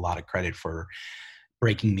Mike a lot of credit for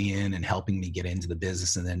breaking me in and helping me get into the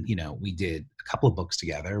business. And then, we did a couple of books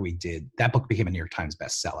together. That book became a New York Times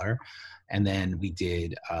bestseller. And then we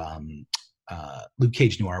did Luke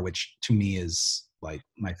Cage Noir, which to me is like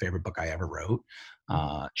my favorite book I ever wrote.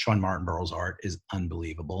 Sean Martinborough's art is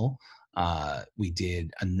unbelievable. We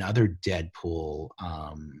did another Deadpool.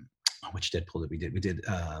 Which Deadpool did we did? We did,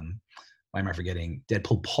 why am I forgetting?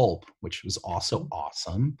 Deadpool Pulp, which was also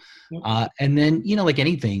awesome. And then, like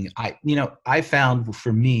anything, I found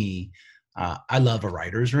for me, I love a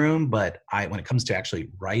writer's room, but when it comes to actually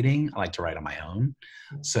writing, I like to write on my own.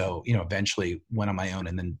 So, eventually went on my own.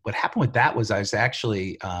 And then what happened with that was I was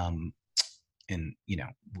actually, and,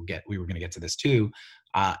 we were going to get to this too.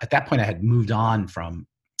 At that point I had moved on from,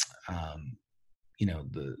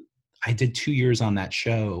 I did 2 years on that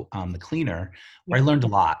show, The Cleaner, where I learned a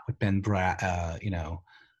lot with Ben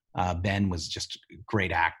Ben was just a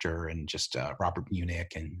great actor, and just Robert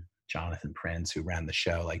Munich and Jonathan Prince, who ran the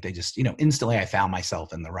show. Like they just, instantly I found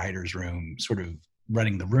myself in the writer's room, sort of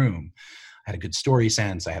running the room. I had a good story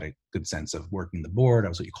sense. I had a good sense of working the board. I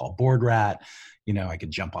was what you call board rat. I could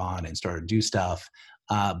jump on and start to do stuff.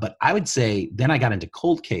 But I would say then I got into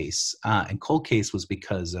Cold Case, and Cold Case was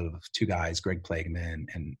because of two guys, Greg Plageman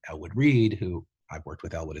and Elwood Reed, who I've worked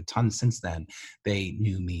with Elwood a ton since then. They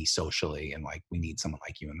knew me socially and like, we need someone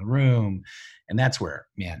like you in the room. And that's where,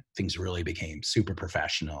 man, things really became super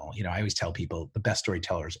professional. I always tell people the best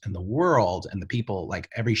storytellers in the world, and the people, like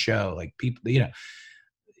every show, like people,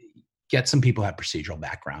 get some people who have procedural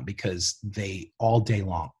background, because they all day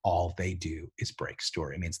long, all they do is break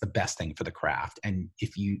story. I mean, it's the best thing for the craft. And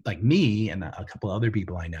if you, like me and a couple other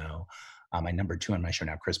people I know, my number 2 on my show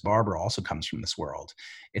now, Chris Barber, also comes from this world.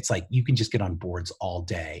 It's like you can just get on boards all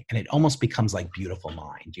day, and it almost becomes like Beautiful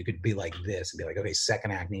Mind. You could be like this and be like, okay,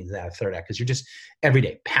 second act needs that, third act, because you're just every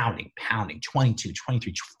day pounding, 22,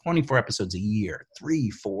 23, 24 episodes a year, 3,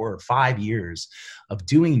 4, 5 years of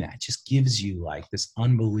doing that just gives you like this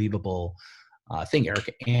unbelievable thing.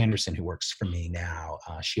 Erica Anderson, who works for me now,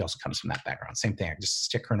 she also comes from that background. Same thing. I just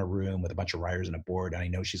stick her in a room with a bunch of writers and a board, and I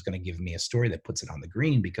know she's going to give me a story that puts it on the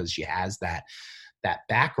green, because she has that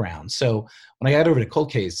background. So when I got over to Cold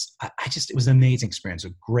Case, it was an amazing experience.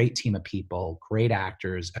 A great team of people, great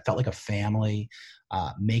actors. I felt like a family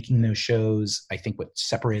making those shows. I think what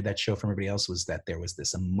separated that show from everybody else was that there was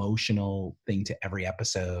this emotional thing to every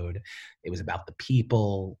episode. It was about the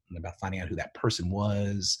people and about finding out who that person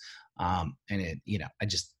was. And it,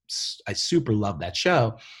 I super loved that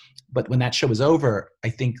show. But when that show was over, I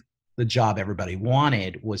think the job everybody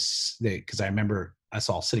wanted was, because I remember us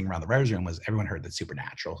all sitting around the writer's room, was everyone heard that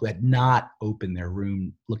Supernatural, who had not opened their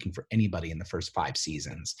room looking for anybody in the first 5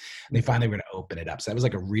 seasons. And they finally were going to open it up. So that was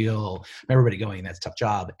like everybody going, that's a tough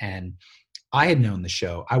job. And I had known the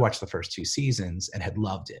show. I watched the first 2 seasons and had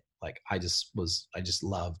loved it. Like I just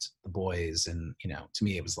loved the boys. And, to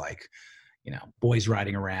me, it was like, boys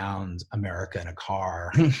riding around America in a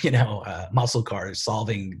car, muscle cars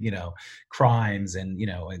solving, crimes and,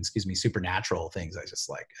 supernatural things. I just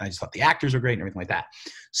thought the actors were great and everything like that.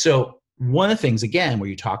 So one of the things, again, where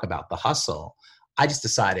you talk about the hustle, I just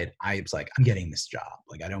decided, I was like, I'm getting this job.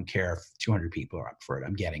 Like, I don't care if 200 people are up for it.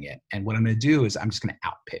 I'm getting it. And what I'm going to do is I'm just going to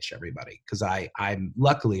outpitch everybody, because I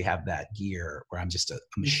luckily have that gear where I'm just a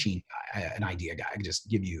machine guy, an idea guy. I can just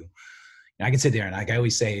give you, I can sit there and like I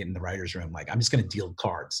always say in the writer's room, like, I'm just going to deal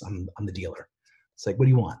cards. I'm the dealer. It's like, what do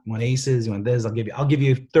you want? You want aces? You want this? I'll give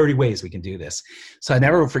you 30 ways we can do this. So I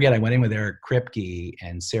never forget, I went in with Eric Kripke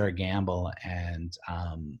and Sarah Gamble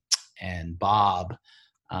and Bob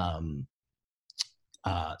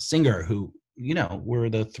Singer, who, were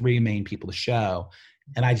the 3 main people to show.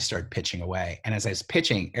 And I just started pitching away. And as I was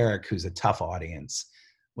pitching, Eric, who's a tough audience,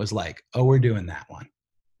 was like, oh, we're doing that one.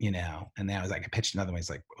 And then I was like, I pitched another one. He's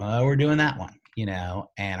like, well, we're doing that one,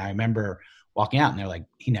 and I remember walking out and they're like,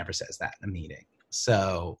 he never says that in a meeting.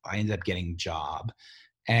 So I ended up getting a job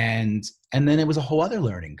And then it was a whole other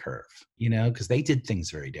learning curve, because they did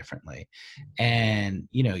things very differently. And,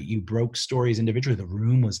 you broke stories individually. The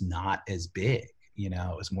room was not as big,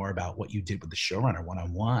 it was more about what you did with the showrunner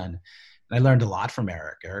one-on-one. And I learned a lot from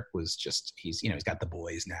Eric. Eric was just, he's got The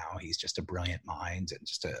Boys now. He's just a brilliant mind and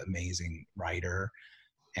just an amazing writer.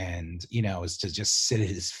 And, is to just sit at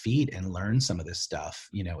his feet and learn some of this stuff,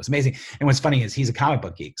 it was amazing. And what's funny is he's a comic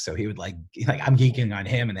book geek. So he would like I'm geeking on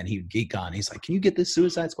him, and then he would geek on, he's like, can you get this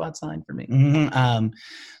Suicide Squad sign for me? Mm-hmm.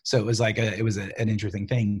 So it was like, an interesting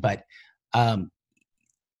thing. But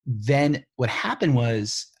then what happened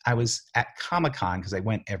was I was at Comic-Con because I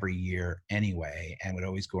went every year anyway and would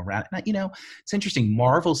always go around. And, it's interesting.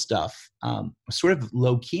 Marvel stuff was sort of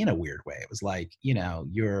low key in a weird way. It was like,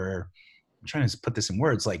 I'm trying to put this in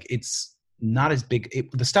words, like it's not as big.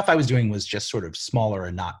 The stuff I was doing was just sort of smaller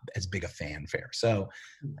and not as big a fanfare. So,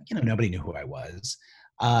 nobody knew who I was.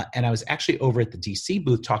 And I was actually over at the DC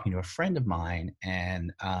booth talking to a friend of mine.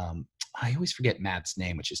 And I always forget Matt's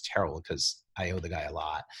name, which is terrible because I owe the guy a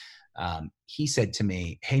lot. He said to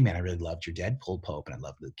me, hey man, I really loved your Deadpool Pope and I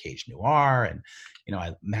loved the Cage Noir. And,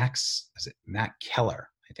 Matt Keller,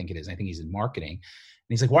 I think it is. I think he's in marketing. And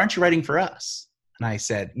he's like, why aren't you writing for us? And I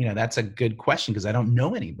said, that's a good question because I don't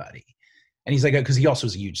know anybody. And he's like, because he also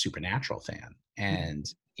was a huge Supernatural fan. And,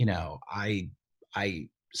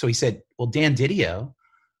 so he said, well, Dan Didio,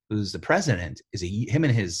 who's the president, is him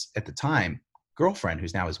and his, at the time, girlfriend,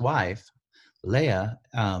 who's now his wife, Leia,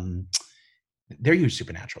 they're huge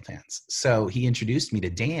Supernatural fans. So he introduced me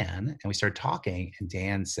to Dan and we started talking, and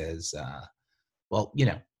Dan says, well,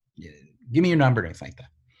 give me your number and anything like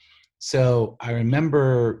that. So I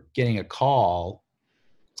remember getting a call.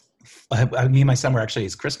 Me and my son were actually,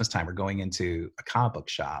 it's Christmas time, we're going into a comic book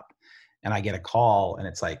shop, and I get a call and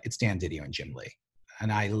it's like, it's Dan Didio and Jim Lee.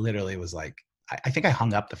 And I literally was like, I think I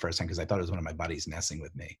hung up the first time because I thought it was one of my buddies messing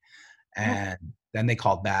with me. And then they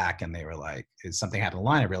called back and they were like, is something happened in the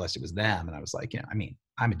line? I realized it was them. And I was like,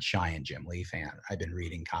 I'm a giant Jim Lee fan. I've been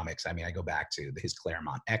reading comics. I go back to his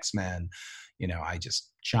Claremont X-Men, I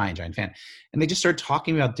just giant fan. And they just started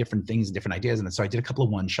talking about different things and different ideas. And so I did a couple of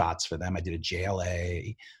one-shots for them. I did a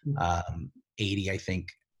JLA 80, I think,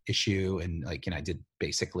 issue. And I did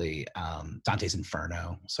basically Dante's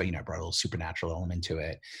Inferno. So, I brought a little supernatural element to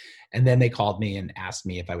it. And then they called me and asked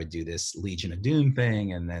me if I would do this Legion of Doom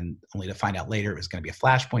thing. And then only to find out later it was going to be a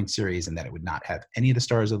Flashpoint series and that it would not have any of the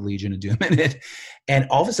stars of Legion of Doom in it. And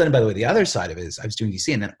all of a sudden, by the way, the other side of it is I was doing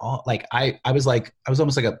DC, and then I was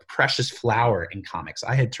almost like a precious flower in comics.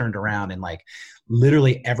 I had turned around and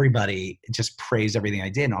literally everybody just praised everything I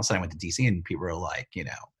did. And all of a sudden I went to DC and people were like,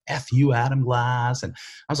 F you, Adam Glass. And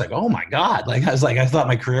I was like, oh my God. I thought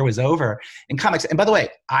my career was over in comics. And by the way,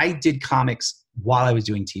 I did comics while I was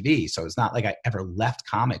doing TV. So it's not like I ever left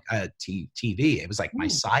TV. It was like my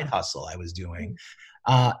side hustle I was doing.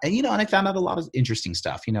 And I found out a lot of interesting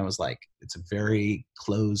stuff. It was like, it's a very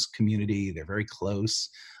closed community. They're very close.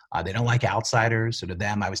 They don't like outsiders. So to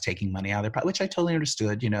them, I was taking money out of their pocket, which I totally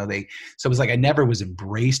understood. So it was like I never was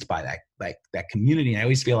embraced by that community. And I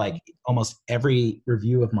always feel like almost every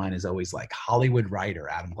review of mine is always like Hollywood writer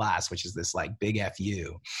Adam Glass, which is this big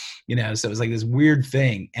FU, So it was like this weird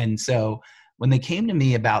thing. And so when they came to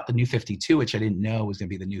me about the New 52, which I didn't know was going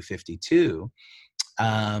to be the New 52,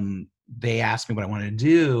 they asked me what I wanted to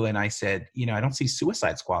do. And I said, I don't see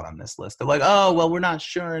Suicide Squad on this list. They're like, oh, well, we're not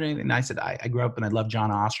sure. And I said, I grew up and I loved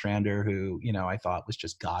John Ostrander, who, I thought was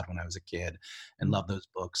just God when I was a kid, and loved those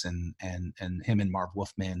books, and him and Marv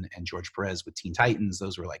Wolfman and George Perez with Teen Titans.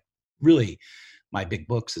 Those were really my big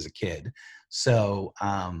books as a kid. So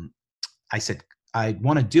I said, I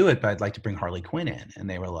want to do it, but I'd like to bring Harley Quinn in. And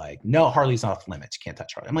they were like, no, Harley's off limits. You can't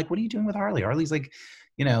touch Harley. I'm like, what are you doing with Harley? Harley's really?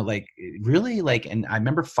 And I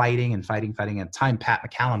remember fighting. At the time, Pat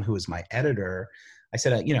McCallum, who was my editor, I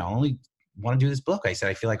said, I only want to do this book. I said,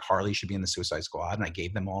 I feel like Harley should be in the Suicide Squad. And I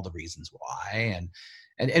gave them all the reasons why.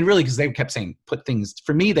 And really, because they kept saying, put things,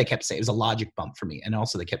 for me, they kept saying, it was a logic bump for me. And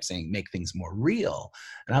also they kept saying, make things more real.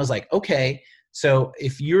 And I was like, okay. So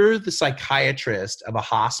if you're the psychiatrist of a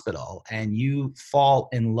hospital and you fall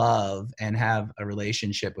in love and have a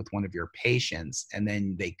relationship with one of your patients and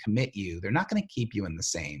then they commit you, they're not going to keep you in the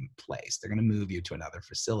same place. They're going to move you to another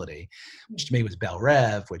facility, which to me was Belle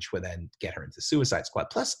Rev, which would then get her into Suicide Squad.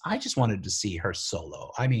 Plus, I just wanted to see her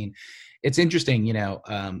solo. It's interesting,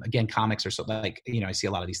 again, comics are so I see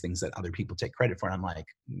a lot of these things that other people take credit for. And I'm like,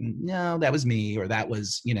 no, that was me, or that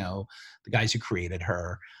was, the guys who created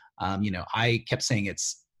her. I kept saying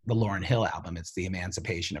it's the Lauryn Hill album. It's the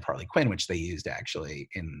Emancipation of Harley Quinn, which they used actually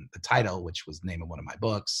in the title, which was the name of one of my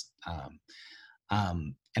books.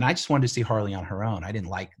 And I just wanted to see Harley on her own. I didn't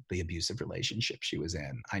like the abusive relationship she was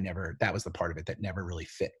in. That was the part of it that never really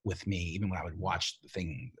fit with me, even when I would watch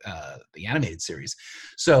the animated series.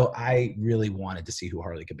 So I really wanted to see who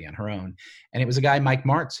Harley could be on her own. And it was a guy, Mike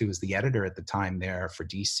Martz, who was the editor at the time there for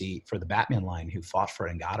DC, for the Batman line, who fought for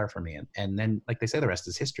it and got her for me. And then, like they say, the rest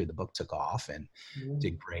is history. The book took off and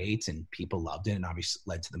did great, and people loved it, and obviously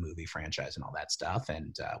led to the movie franchise and all that stuff,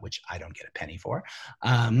 and which I don't get a penny for.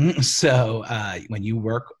 So when you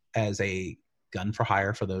work as a gun for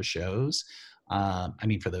hire for those shows,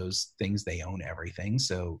 for those things, they own everything,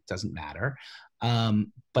 so it doesn't matter.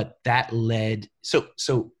 But that led,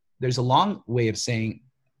 so there's a long way of saying,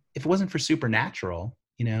 if it wasn't for Supernatural,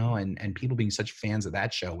 and people being such fans of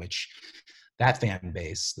that show, which that fan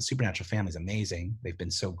base, the Supernatural family, is amazing. They've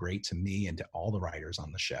been so great to me and to all the writers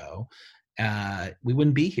on the show. We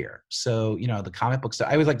wouldn't be here. So, the comic books,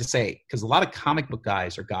 I always like to say, because a lot of comic book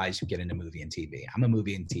guys are guys who get into movie and TV. I'm a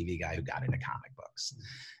movie and TV guy who got into comic books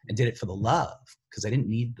and did it for the love, because I didn't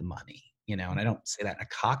need the money, and I don't say that in a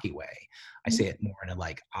cocky way. I say it more in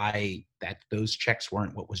a those checks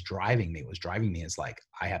weren't what was driving me. What was driving me is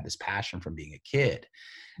I have this passion from being a kid.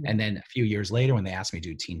 And then a few years later, when they asked me to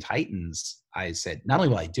do Teen Titans, I said, not only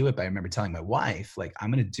will I do it, but I remember telling my wife,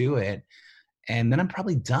 I'm going to do it. And then I'm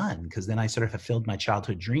probably done, because then I sort of fulfilled my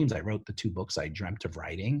childhood dreams. I wrote the 2 books I dreamt of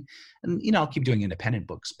writing, and I'll keep doing independent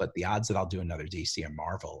books, but the odds that I'll do another DC or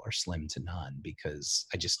Marvel are slim to none, because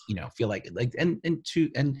I just feel like and there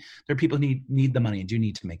are people who need the money and do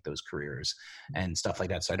need to make those careers and stuff like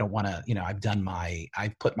that. So I don't want to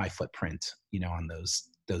I've put my footprint on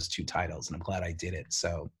those 2 titles, and I'm glad I did it.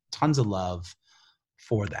 So tons of love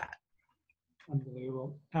for that.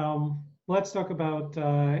 Unbelievable. Let's talk about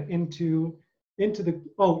In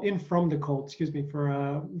From the Cult, excuse me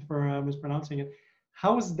for mispronouncing it.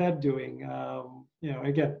 How is that doing?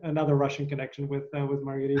 Again, another Russian connection with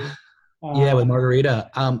Margarita. Yeah, with Margarita.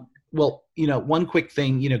 Well, one quick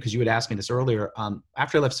thing, because you had asked me this earlier.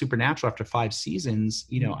 After I left Supernatural, after 5 seasons,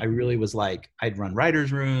 I really was I'd run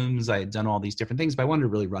writers' rooms, I had done all these different things, but I wanted to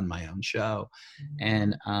really run my own show.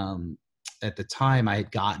 And at the time, I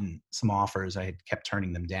had gotten some offers. I had kept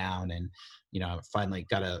turning them down, and I finally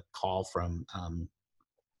got a call from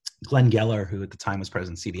Glenn Geller, who at the time was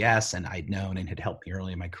president of CBS, and I'd known and had helped me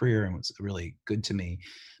early in my career and was really good to me.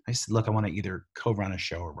 I said, look, I want to either co-run a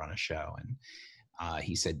show or run a show. And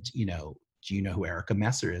he said, do you know who Erica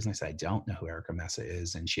Messer is? And I said, I don't know who Erica Messer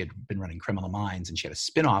is. And she had been running Criminal Minds, and she had a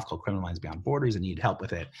spinoff called Criminal Minds Beyond Borders, and needed help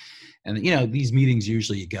with it. And, these meetings,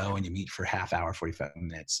 usually you go and you meet for half hour, 45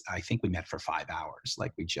 minutes. I think we met for 5 hours.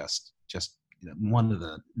 We just one of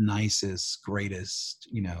the nicest, greatest,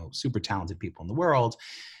 super talented people in the world.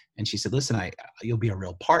 And she said, listen, you'll be a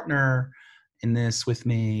real partner in this with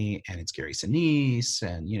me. And it's Gary Sinise.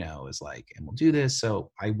 And, and we'll do this.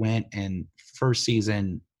 So I went, and first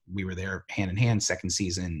season, we were there hand in hand. Second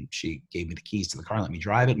season, she gave me the keys to the car and let me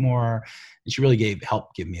drive it more. And she really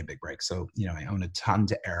helped give me a big break. So, I own a ton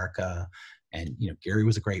to Erica, and, Gary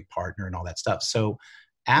was a great partner and all that stuff. So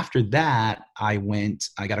after that, I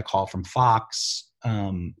got a call from Fox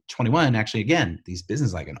 21, actually, again, these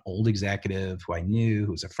business, an old executive who I knew,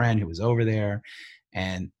 who was a friend, who was over there.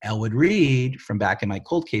 And Elwood Reed, from back in my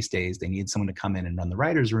Cold Case days, they needed someone to come in and run the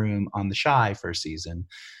writer's room on The Chi first season.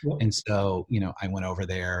 Yep. And so, I went over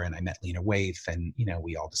there and I met Lena Waithe, and,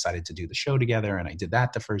 we all decided to do the show together, and I did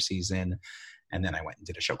that the first season. And then I went and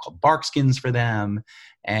did a show called Barkskins for them.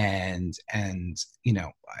 And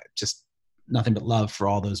just nothing but love for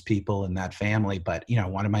all those people in that family. But,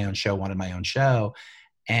 wanted my own show.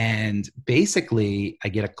 And basically I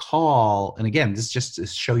get a call, and again, this is just to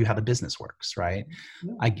show you how the business works, right?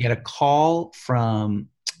 Yeah. I get a call from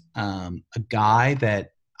a guy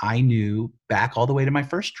that I knew back all the way to my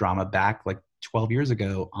first drama back 12 years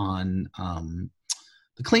ago on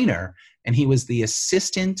The Cleaner. And he was the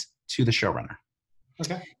assistant to the showrunner.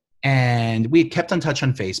 Okay. And we had kept in touch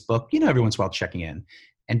on Facebook, every once in a while checking in.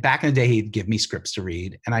 And back in the day, he'd give me scripts to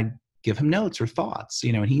read, and I'd give him notes or thoughts,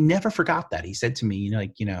 and he never forgot that. He said to me,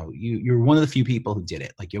 you're one of the few people who did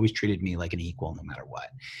it. You always treated me like an equal no matter what.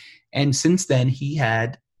 And since then, he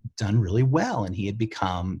had done really well, and he had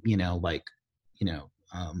become, I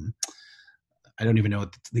don't even know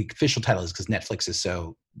what the official title is, because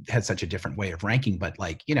Netflix had such a different way of ranking, but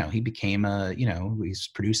he became he's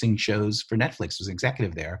producing shows for Netflix, was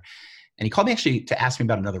executive there. And he called me actually to ask me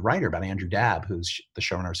about another writer, about Andrew Dabb, who's the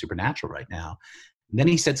showrunner of Supernatural right now. And then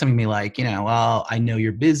he said something to me well, I know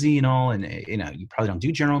you're busy and all, and, you probably don't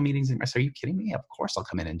do general meetings. And I said, are you kidding me? Of course I'll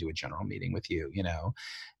come in and do a general meeting with you,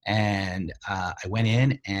 And I went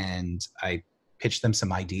in and I pitched them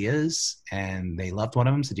some ideas, and they loved one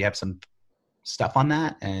of them. Said, do you have some stuff on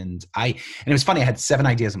that. And it was funny. I had 7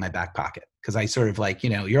 ideas in my back pocket because I sort of like,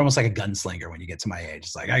 you're almost like a gunslinger when you get to my age.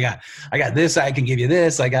 It's like, I got this, I can give you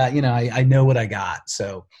this. I got, I know what I got.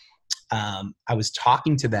 So I was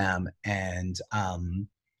talking to them and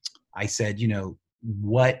I said,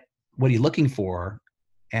 what are you looking for?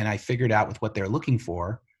 And I figured out with what they're looking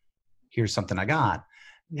for, here's something I got.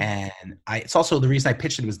 Yeah. And it's also the reason I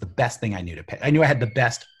pitched it was the best thing I knew to pitch. I knew I had the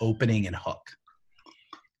best opening and hook.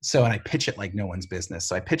 So, and I pitch it like no one's business.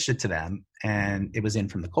 So I pitched it to them and it was in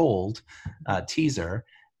from the cold teaser.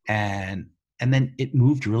 And then it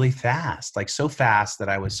moved really fast, like so fast that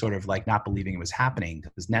I was sort of like not believing it was happening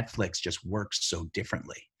because Netflix just works so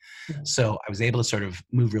differently. Mm-hmm. So I was able to sort of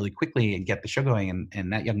move really quickly and get the show going.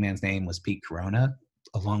 And that young man's name was Pete Corona,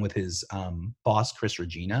 along with his boss, Chris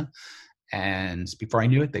Regina. And before I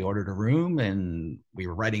knew it, they ordered a room and we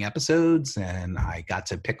were writing episodes and I got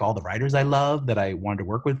to pick all the writers I loved that I wanted to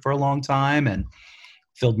work with for a long time and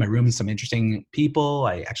filled my room with some interesting people.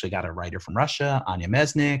 I actually got a writer from Russia, Anya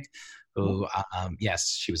Mesnik, who,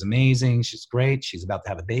 yes, she was amazing. She's great. She's about to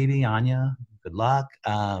have a baby, Anya. Good luck.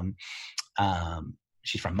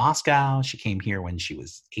 She's from Moscow. She came here when she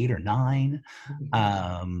was 8 or 9.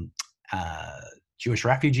 Jewish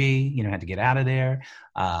refugee, had to get out of there.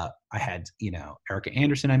 I had, Erica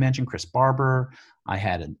Anderson, I mentioned, Chris Barber. I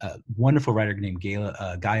had a wonderful writer named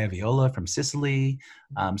Gaia Viola from Sicily.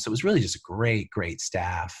 So it was really just a great, great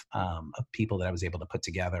staff of people that I was able to put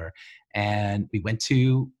together. And we went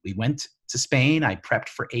to Spain. I prepped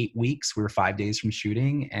for 8 weeks. We were 5 days from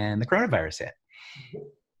shooting and the coronavirus hit.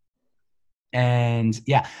 And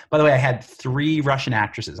yeah, by the way, I had 3 Russian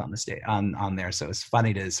actresses on the stage on there. So it's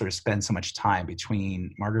funny to sort of spend so much time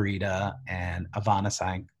between Margarita and Ivana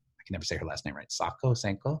Sanko. I can never say her last name right.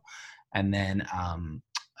 Sanko. And then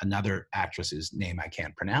another actress whose name I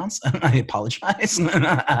can't pronounce. I apologize.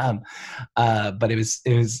 But it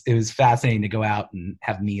was fascinating to go out and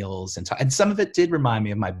have meals and talk. And some of it did remind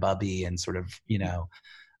me of my bubby and sort of,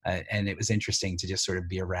 and it was interesting to just sort of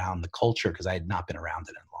be around the culture because I had not been around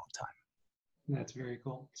it in a long time. That's very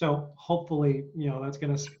cool. So hopefully, that's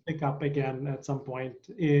going to pick up again at some point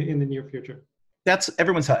in the near future. That's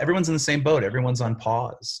everyone's in the same boat. Everyone's on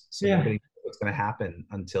pause. So yeah. Nobody knows what's going to happen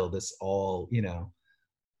until this all,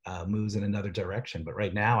 moves in another direction. But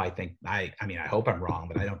right now, I think, I hope I'm wrong,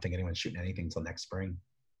 but I don't think anyone's shooting anything until next spring.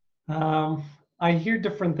 I hear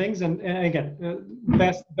different things. And again,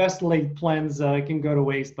 best laid plans can go to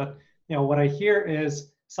waste. But, what I hear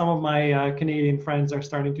is, some of my Canadian friends are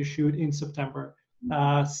starting to shoot in September.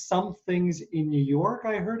 Some things in New York,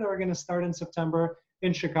 I heard, are going to start in September.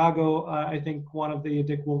 In Chicago, I think one of the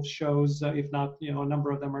Dick Wolf shows, if not, a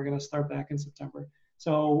number of them are going to start back in September.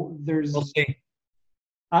 So there's... We'll see.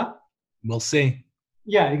 Huh? We'll see.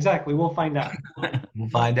 Yeah, exactly. We'll find out. We'll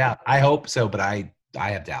find out. I hope so, but I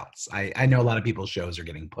have doubts. I know a lot of people's shows are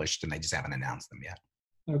getting pushed and they just haven't announced them yet.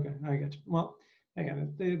 Okay, I get you. Well,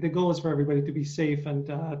 again, the goal is for everybody to be safe and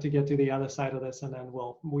to get to the other side of this, and then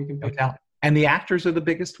we can pick out. And the actors are the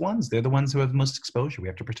biggest ones. They're the ones who have the most exposure. We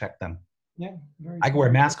have to protect them. Yeah, I can wear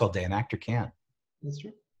a mask all day. An actor can't. That's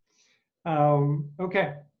true.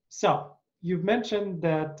 Okay, so you've mentioned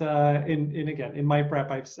that in my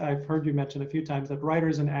prep, I've heard you mention a few times that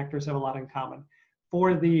writers and actors have a lot in common.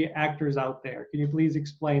 For the actors out there, can you please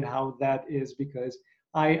explain how that is? Because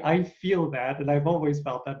I feel that, and I've always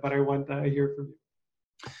felt that, but I want to hear from you.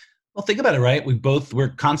 Well, think about it, right?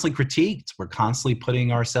 We're constantly critiqued. We're constantly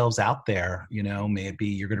putting ourselves out there. Maybe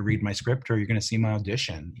you're going to read my script or you're going to see my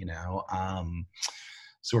audition.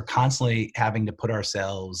 So we're constantly having to put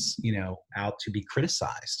ourselves, out to be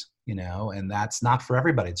criticized. And that's not for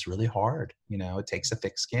everybody. It's really hard. It takes a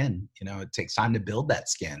thick skin. It takes time to build that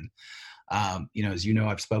skin. As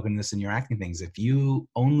I've spoken this in your acting things. If you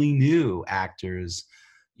only knew actors,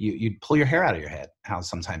 you'd pull your hair out of your head how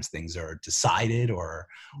sometimes things are decided or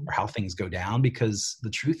how things go down, because the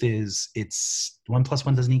truth is it's 1 +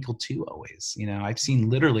 1 doesn't equal 2 always. I've seen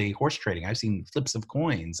literally horse trading. I've seen flips of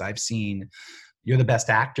coins. I've seen you're the best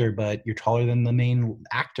actor, but you're taller than the main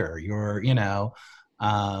actor. You're, we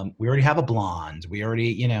already have a blonde. We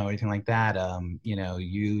already, anything like that.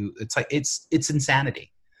 It's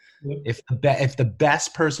insanity. If the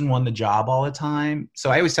best person won the job all the time,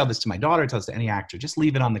 so I always tell this to my daughter, tell this to any actor, just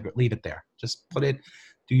leave it there. Just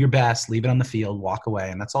do your best, leave it on the field, walk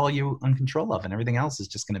away, and that's all you're in control of, and everything else is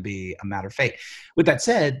just going to be a matter of fate. With that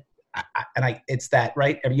said, it's that,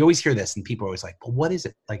 right? You always hear this, and people are always like, "Well, what is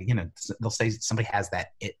it?" Like, they'll say somebody has that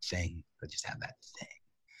it thing. They just have that thing.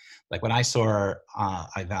 Like when I saw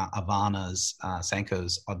Ivana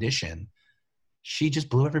Sanko's audition, she just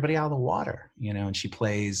blew everybody out of the water, and she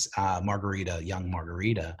plays Margarita, young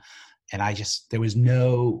Margarita. And there was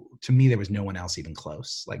no one else even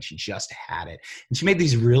close. Like she just had it. And she made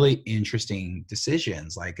these really interesting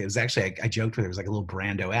decisions. Like it was actually, I joked with her, it was like a little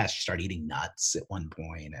Brando-esque. She started eating nuts at one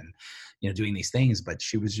point and, doing these things, but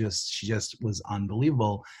she just was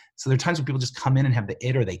unbelievable. So there are times when people just come in and have the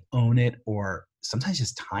it, or they own it, or sometimes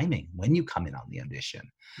just timing when you come in on the audition.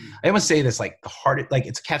 I almost say this, like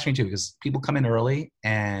it's a catch-22 because people come in early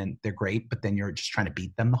and they're great, but then you're just trying to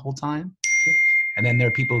beat them the whole time. And then there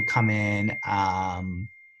are people who come in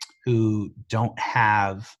who don't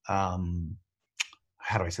have, how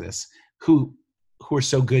do I say this? Who are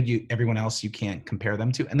so good, everyone else you can't compare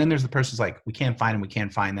them to. And then there's the person who's like, we can't find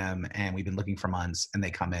them, and we've been looking for months, and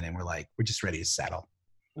they come in and we're like, we're just ready to settle.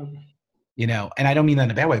 Okay. And I don't mean that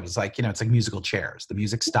in a bad way. It was like, it's like musical chairs. The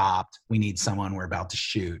music stopped. We need someone. We're about to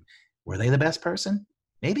shoot. Were they the best person?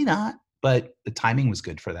 Maybe not, but the timing was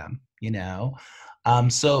good for them,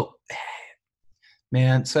 So,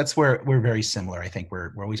 man, so that's where we're very similar. I think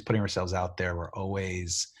we're always putting ourselves out there. We're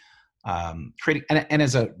always creating. And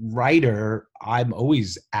as a writer, I'm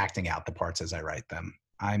always acting out the parts as I write them.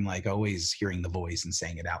 I'm like always hearing the voice and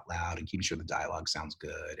saying it out loud and keeping sure the dialogue sounds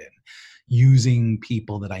good and using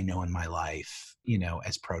people that I know in my life,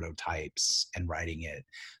 as prototypes and writing it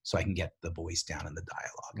so I can get the voice down in the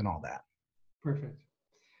dialogue and all that. Perfect.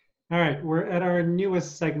 All right, we're at our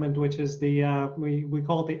newest segment, which is the, we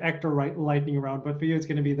call it the actor lightning round, but for you, it's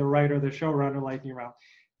going to be the writer, the showrunner lightning round.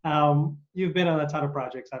 You've been on a ton of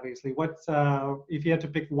projects, obviously. If you had to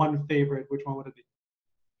pick one favorite, which one would it be?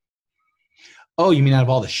 Oh, you mean out of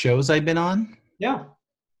all the shows I've been on? Yeah.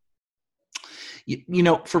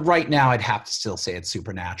 For right now, I'd have to still say it's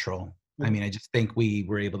Supernatural. Mm-hmm. I mean, I just think we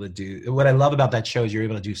were able to do, what I love about that show is you're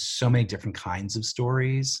able to do so many different kinds of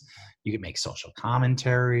stories. You can make social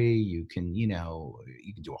commentary. You can, you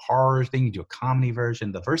can do a horror thing. You do a comedy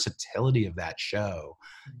version. The versatility of that show.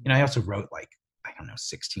 I also wrote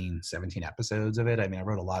 16, 17 episodes of it. I mean, I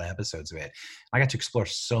wrote a lot of episodes of it. I got to explore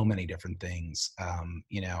so many different things,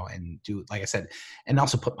 and do, like I said, and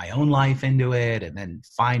also put my own life into it and then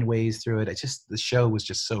find ways through it. The show was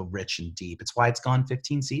just so rich and deep. It's why it's gone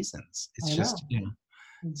 15 seasons. It's just,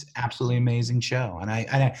 it's an absolutely amazing show. And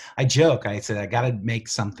I joke, I said, I got to make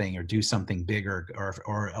something or do something bigger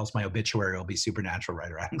or else my obituary will be Supernatural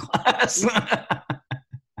writer out in class.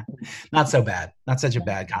 Not so bad. Not such a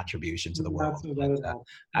bad contribution to the world. So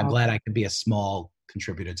I'm glad I could be a small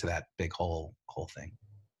contributor to that big whole thing.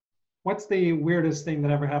 What's the weirdest thing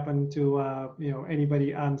that ever happened to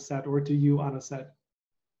anybody on set or to you on a set?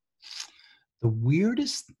 The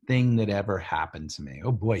weirdest thing that ever happened to me.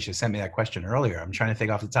 Oh boy, you should have sent me that question earlier. I'm trying to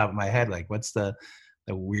think off the top of my head, like what's the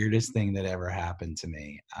weirdest thing that ever happened to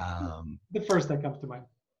me? The first that comes to mind.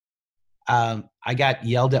 I got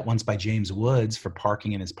yelled at once by James Woods for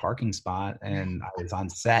parking in his parking spot, and I was on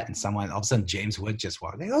set, and all of a sudden James Woods just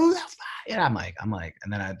walked. Oh, that's fine. And I'm like,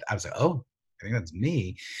 and then I was like, oh, I think that's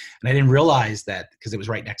me, and I didn't realize that because it was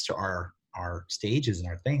right next to our stages and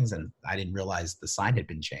our things, and I didn't realize the sign had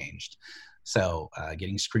been changed. So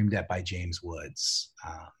getting screamed at by James Woods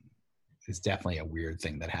is definitely a weird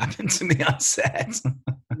thing that happened to me on set.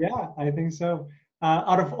 Yeah, I think so.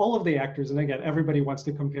 Out of all of the actors, and again, everybody wants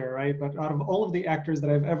to compare, right? But out of all of the actors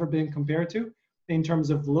that I've ever been compared to in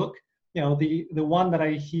terms of look, the one that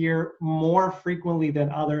I hear more frequently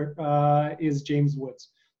than other is James Woods.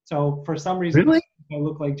 So for some reason, really? I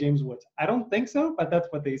look like James Woods. I don't think so, but that's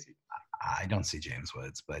what they see. I don't see James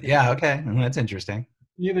Woods, but yeah, okay. That's interesting.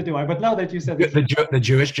 Neither do I, but now that you said this, the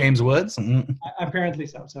Jewish James Woods? Mm-hmm. Apparently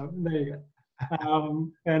so. So there you go.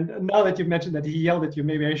 And now that you've mentioned that he yelled at you,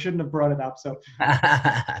 maybe I shouldn't have brought it up. So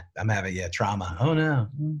I'm having trauma. Oh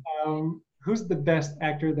no. Who's the best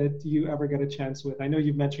actor that you ever got a chance with? I know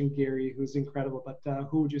you've mentioned Gary, who's incredible, but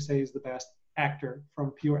who would you say is the best actor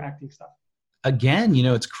from pure acting stuff? Again,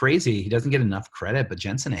 it's crazy. He doesn't get enough credit, but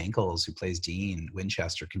Jensen Ackles, who plays Dean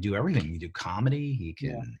Winchester, can do everything. He can do comedy.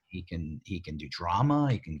 He can do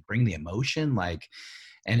drama. He can bring the emotion.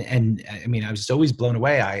 And I mean, I was just always blown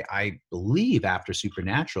away. I believe after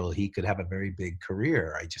Supernatural, he could have a very big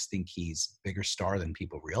career. I just think he's a bigger star than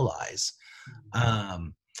people realize.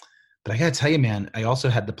 But I got to tell you, man, I also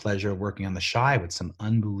had the pleasure of working on The Chi with some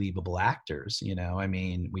unbelievable actors. I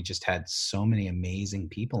mean, we just had so many amazing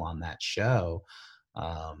people on that show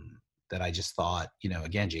that I just thought,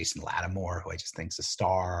 again, Jason Lattimore, who I just think's a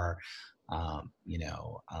star,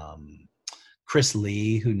 Chris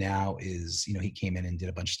Lee, who now is, he came in and did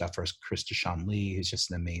a bunch of stuff for us. Chris Deshawn Lee, who's just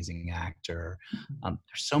an amazing actor. There's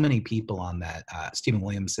so many people on that. Stephen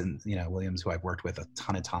Williamson, Williams, who I've worked with a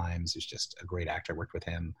ton of times, who's just a great actor. I worked with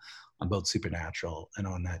him on both Supernatural and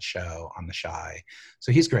on that show, on The Chi.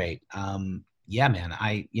 So he's great. yeah, man,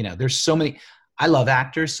 there's so many. I love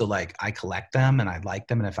actors, so like I collect them and I like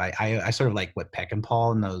them. And if I sort of like what Peck and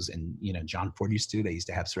Paul and those and John Ford used to do. They used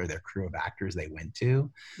to have sort of their crew of actors they went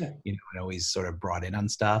to, Yeah. And always sort of brought in on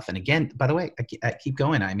stuff. And again, by the way, I keep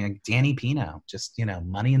going. I mean, Danny Pino, just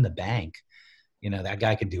Money in the Bank. That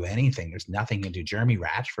guy can do anything. There's nothing he can do. Jeremy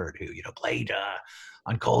Ratchford, who played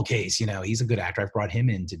on Cold Case, he's a good actor. I've brought him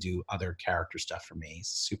in to do other character stuff for me. He's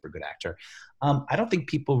a super good actor. I don't think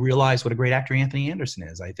people realize what a great actor Anthony Anderson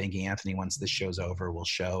is. I think Anthony, once this show's over, will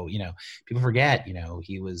show, people forget,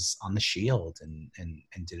 he was on The Shield and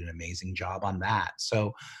did an amazing job on that.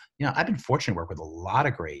 So, I've been fortunate to work with a lot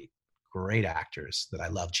of great actors that I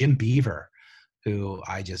love. Jim Beaver, who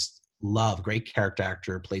I just love, great character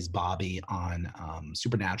actor, plays Bobby on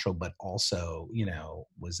Supernatural, but also,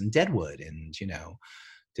 was in Deadwood and,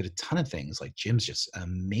 did a ton of things. Like Jim's just an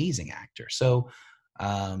amazing actor. So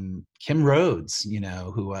Kim Rhodes,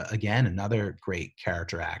 who, again, another great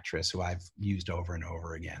character actress who I've used over and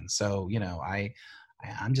over again. So,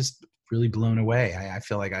 I'm just really blown away. I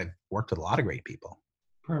feel like I've worked with a lot of great people.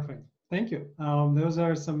 Perfect. Thank you. Those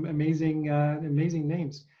are some amazing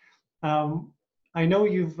names. I know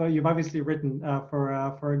you've obviously written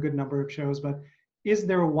for a good number of shows, but is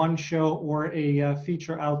there one show or a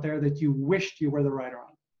feature out there that you wished you were the writer on?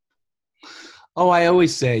 Oh, I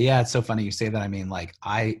always say, yeah, it's so funny you say that. I mean, like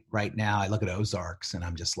right now I look at Ozarks and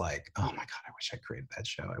I'm just like, oh my God, I wish I created that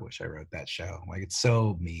show. I wish I wrote that show. Like, it's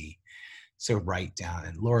so me, so right down.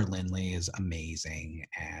 And Laura Lindley is amazing.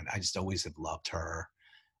 And I just always have loved her.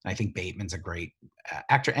 And I think Bateman's a great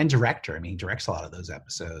actor and director. I mean, he directs a lot of those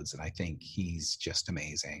episodes, and I think he's just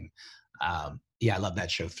amazing. Yeah, I love that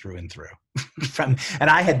show through and through. And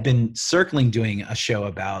I had been circling doing a show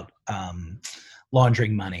about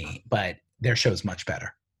laundering money, but their show's much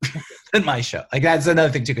better than my show. Like, that's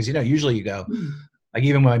another thing too, because usually you go, like,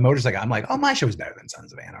 even with my motorcycle, I'm like, oh, my show is better than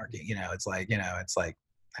Sons of Anarchy. It's like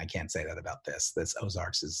I can't say that about this. This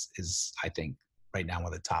Ozarks is I think right now one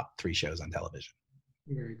of the top 3 shows on television.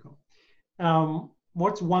 Very cool.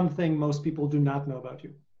 What's one thing most people do not know about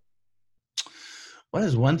you? What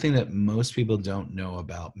is one thing that most people don't know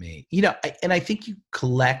about me? I think you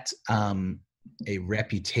collect a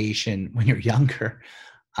reputation when you're younger.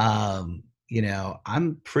 I'm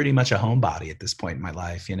pretty much a homebody at this point in my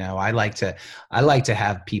life. I like to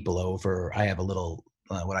have people over. I have a little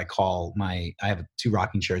what I call I have 2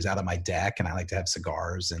 rocking chairs out on my deck, and I like to have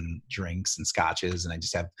cigars and drinks and scotches, and I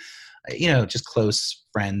just have just close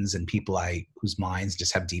friends and people whose minds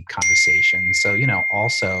just have deep conversations. So,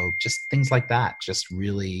 also just things like that. Just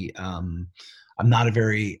really, I'm not a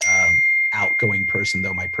very outgoing person,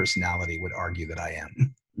 though my personality would argue that I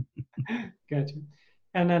am. Gotcha.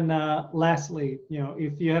 And then lastly,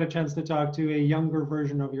 if you had a chance to talk to a younger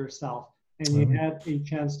version of yourself and you had a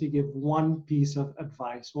chance to give one piece of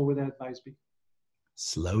advice, what would that advice be?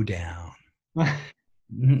 Slow down.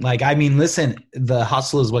 Like, I mean, listen, the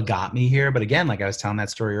hustle is what got me here. But again, like I was telling that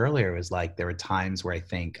story earlier, it was like there were times where I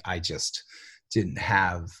think I just didn't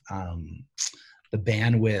have the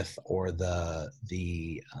bandwidth or the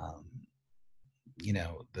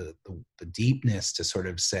deepness to sort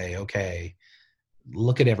of say, okay,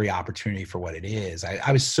 look at every opportunity for what it is.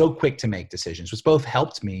 I was so quick to make decisions, which both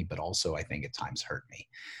helped me, but also I think at times hurt me.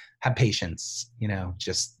 Have patience,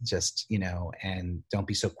 just, and don't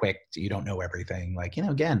be so quick. You don't know everything. Like,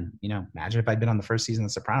 again, imagine if I'd been on the first season of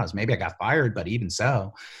The Sopranos, maybe I got fired, but even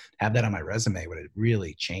so, have that on my resume would have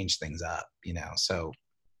really changed things up, so,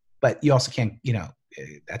 but you also can't,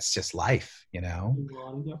 that's just life,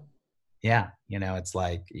 Yeah. It's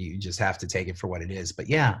like, you just have to take it for what it is. But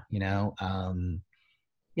yeah,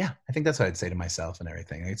 I think that's what I'd say to myself and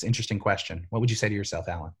everything. It's an interesting question. What would you say to yourself,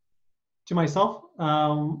 Alan? To myself,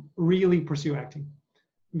 really pursue acting,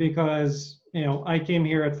 because I came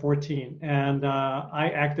here at 14 and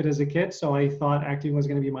I acted as a kid, so I thought acting was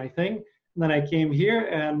going to be my thing. And then I came here,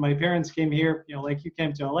 and my parents came here, like you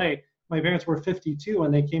came to LA. My parents were 52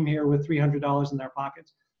 and they came here with $300 in their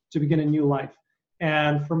pockets to begin a new life.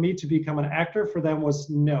 And for me to become an actor, for them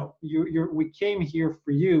was no. We came here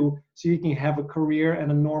for you so you can have a career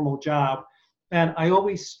and a normal job. And I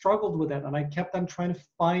always struggled with that, and I kept on trying to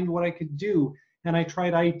find what I could do. And I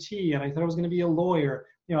tried IT, and I thought I was going to be a lawyer.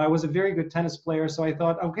 I was a very good tennis player, so I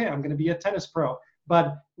thought, okay, I'm going to be a tennis pro.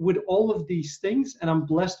 But with all of these things, and I'm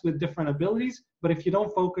blessed with different abilities, but if you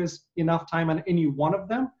don't focus enough time on any one of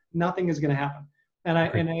them, nothing is going to happen. And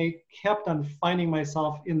I kept on finding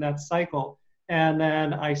myself in that cycle. And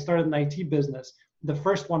then I started an IT business. The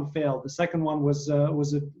first one failed. The second one was a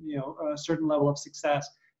certain level of success.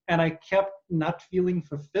 And I kept not feeling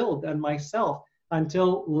fulfilled and myself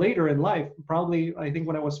until later in life, probably I think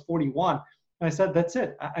when I was 41, I said, that's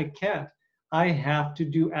it. I can't. I have to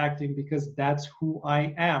do acting because that's who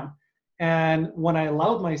I am. And when I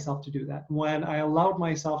allowed myself to do that, when I allowed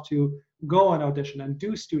myself to go on audition and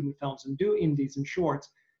do student films and do indies and shorts,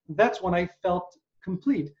 that's when I felt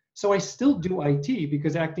complete. So I still do IT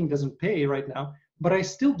because acting doesn't pay right now, but I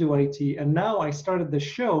still do IT. And now I started this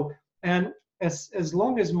show. And as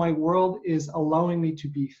long as my world is allowing me to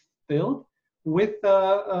be filled with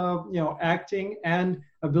acting and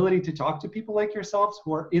ability to talk to people like yourselves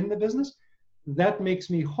who are in the business, that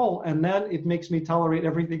makes me whole, and then it makes me tolerate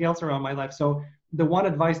everything else around my life. So the one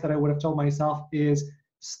advice that I would have told myself is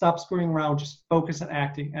stop screwing around, just focus on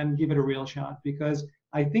acting and give it a real shot, because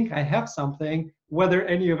I think I have something. Whether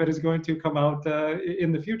any of it is going to come out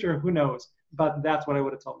in the future, who knows? But that's what I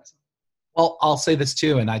would have told myself. Well, I'll say this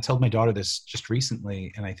too, and I told my daughter this just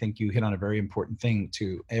recently, and I think you hit on a very important thing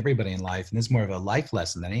to everybody in life, and this is more of a life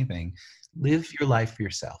lesson than anything. Live your life for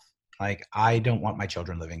yourself. Like, I don't want my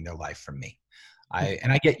children living their life for me.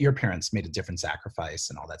 I get your parents made a different sacrifice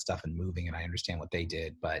and all that stuff and moving, and I understand what they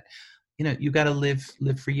did, but you got to live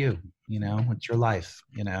for you. It's your life,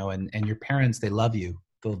 and your parents, they love you.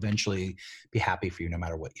 They'll eventually be happy for you no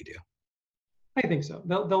matter what you do. I think so.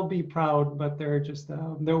 They'll be proud, but they're just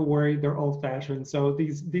they're worried. They're old fashioned. So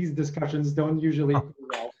these discussions don't usually go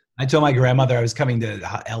well. I told my grandmother I was coming to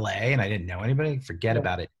LA and I didn't know anybody. Forget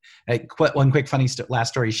about it. One quick funny last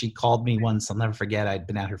story. She called me once. I'll never forget. I'd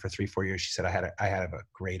been out here for 3-4 years. She said, I had a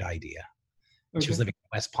great idea. Okay. She was living in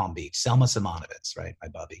West Palm Beach. Selma Simonovitz, right? My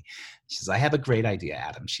bubby. She says, I have a great idea,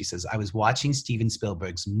 Adam. She says, I was watching Steven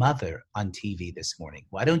Spielberg's Mother on TV this morning.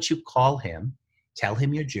 Why don't you call him, tell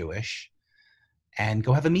him you're Jewish, and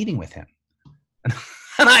go have a meeting with him? And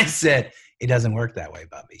I said, it doesn't work that way,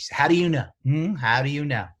 Bubby. She said, how do you know? How do you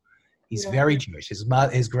know? He's very Jewish. His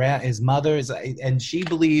mother is, and she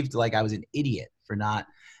believed like I was an idiot for not.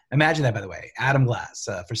 Imagine that, by the way. Adam Glass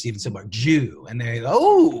for Steven Spielberg, Jew, and they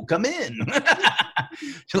go, come in.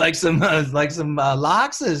 She like some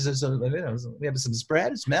loxes or some. We have some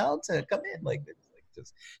spread, smell to come in.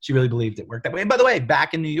 She really believed it worked that way. And by the way,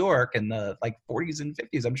 back in New York in the 40s and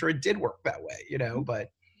 50s, I'm sure it did work that way, but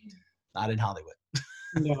not in Hollywood.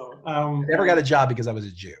 No. Never got a job because I was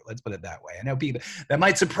a Jew. Let's put it that way. I know people that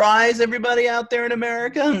might surprise everybody out there in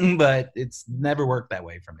America, but it's never worked that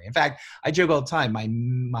way for me. In fact, I joke all the time.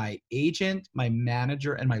 My agent, my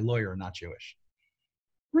manager, and my lawyer are not Jewish.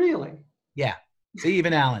 Really? Yeah. See,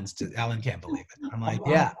 even Alan can't believe it. I'm like,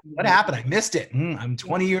 yeah, what happened? I missed it. I'm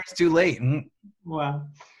 20 years too late. Wow.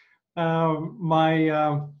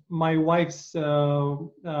 My wife's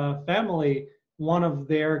family, one of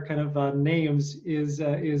their kind of names is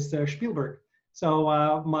Spielberg.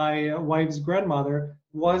 So my wife's grandmother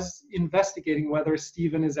was investigating whether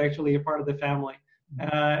Steven is actually a part of the family,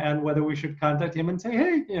 and whether we should contact him and say,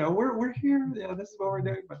 hey, we're here. Yeah, this is what we're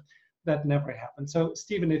doing. But that never happened. So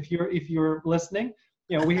Steven, if you're listening,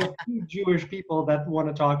 we have 2 Jewish people that want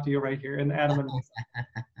to talk to you right here, and Adam and myself.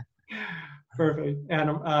 Perfect.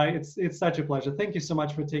 Adam, it's such a pleasure. Thank you so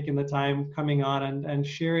much for taking the time, coming on and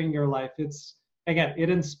sharing your life. It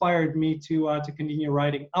inspired me to continue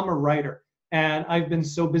writing. I'm a writer, and I've been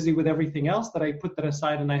so busy with everything else that I put that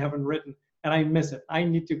aside and I haven't written, and I miss it. I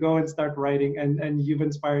need to go and start writing, and you've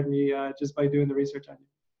inspired me just by doing the research on you.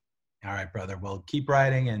 All right, brother. Well, keep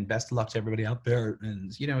writing, and best of luck to everybody out there.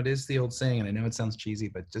 And, it is the old saying, and I know it sounds cheesy,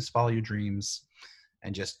 but just follow your dreams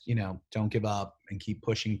and just, don't give up and keep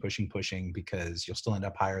pushing, because you'll still end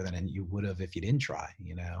up higher than you would have if you didn't try,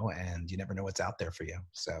 and you never know what's out there for you.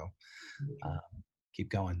 So keep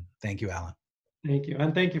going. Thank you, Alan. Thank you.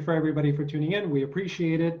 And thank you for everybody for tuning in. We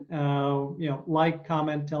appreciate it. Like,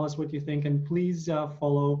 comment, tell us what you think, and please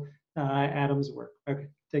follow Adam's work. Okay.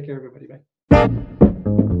 Take care, everybody. Bye.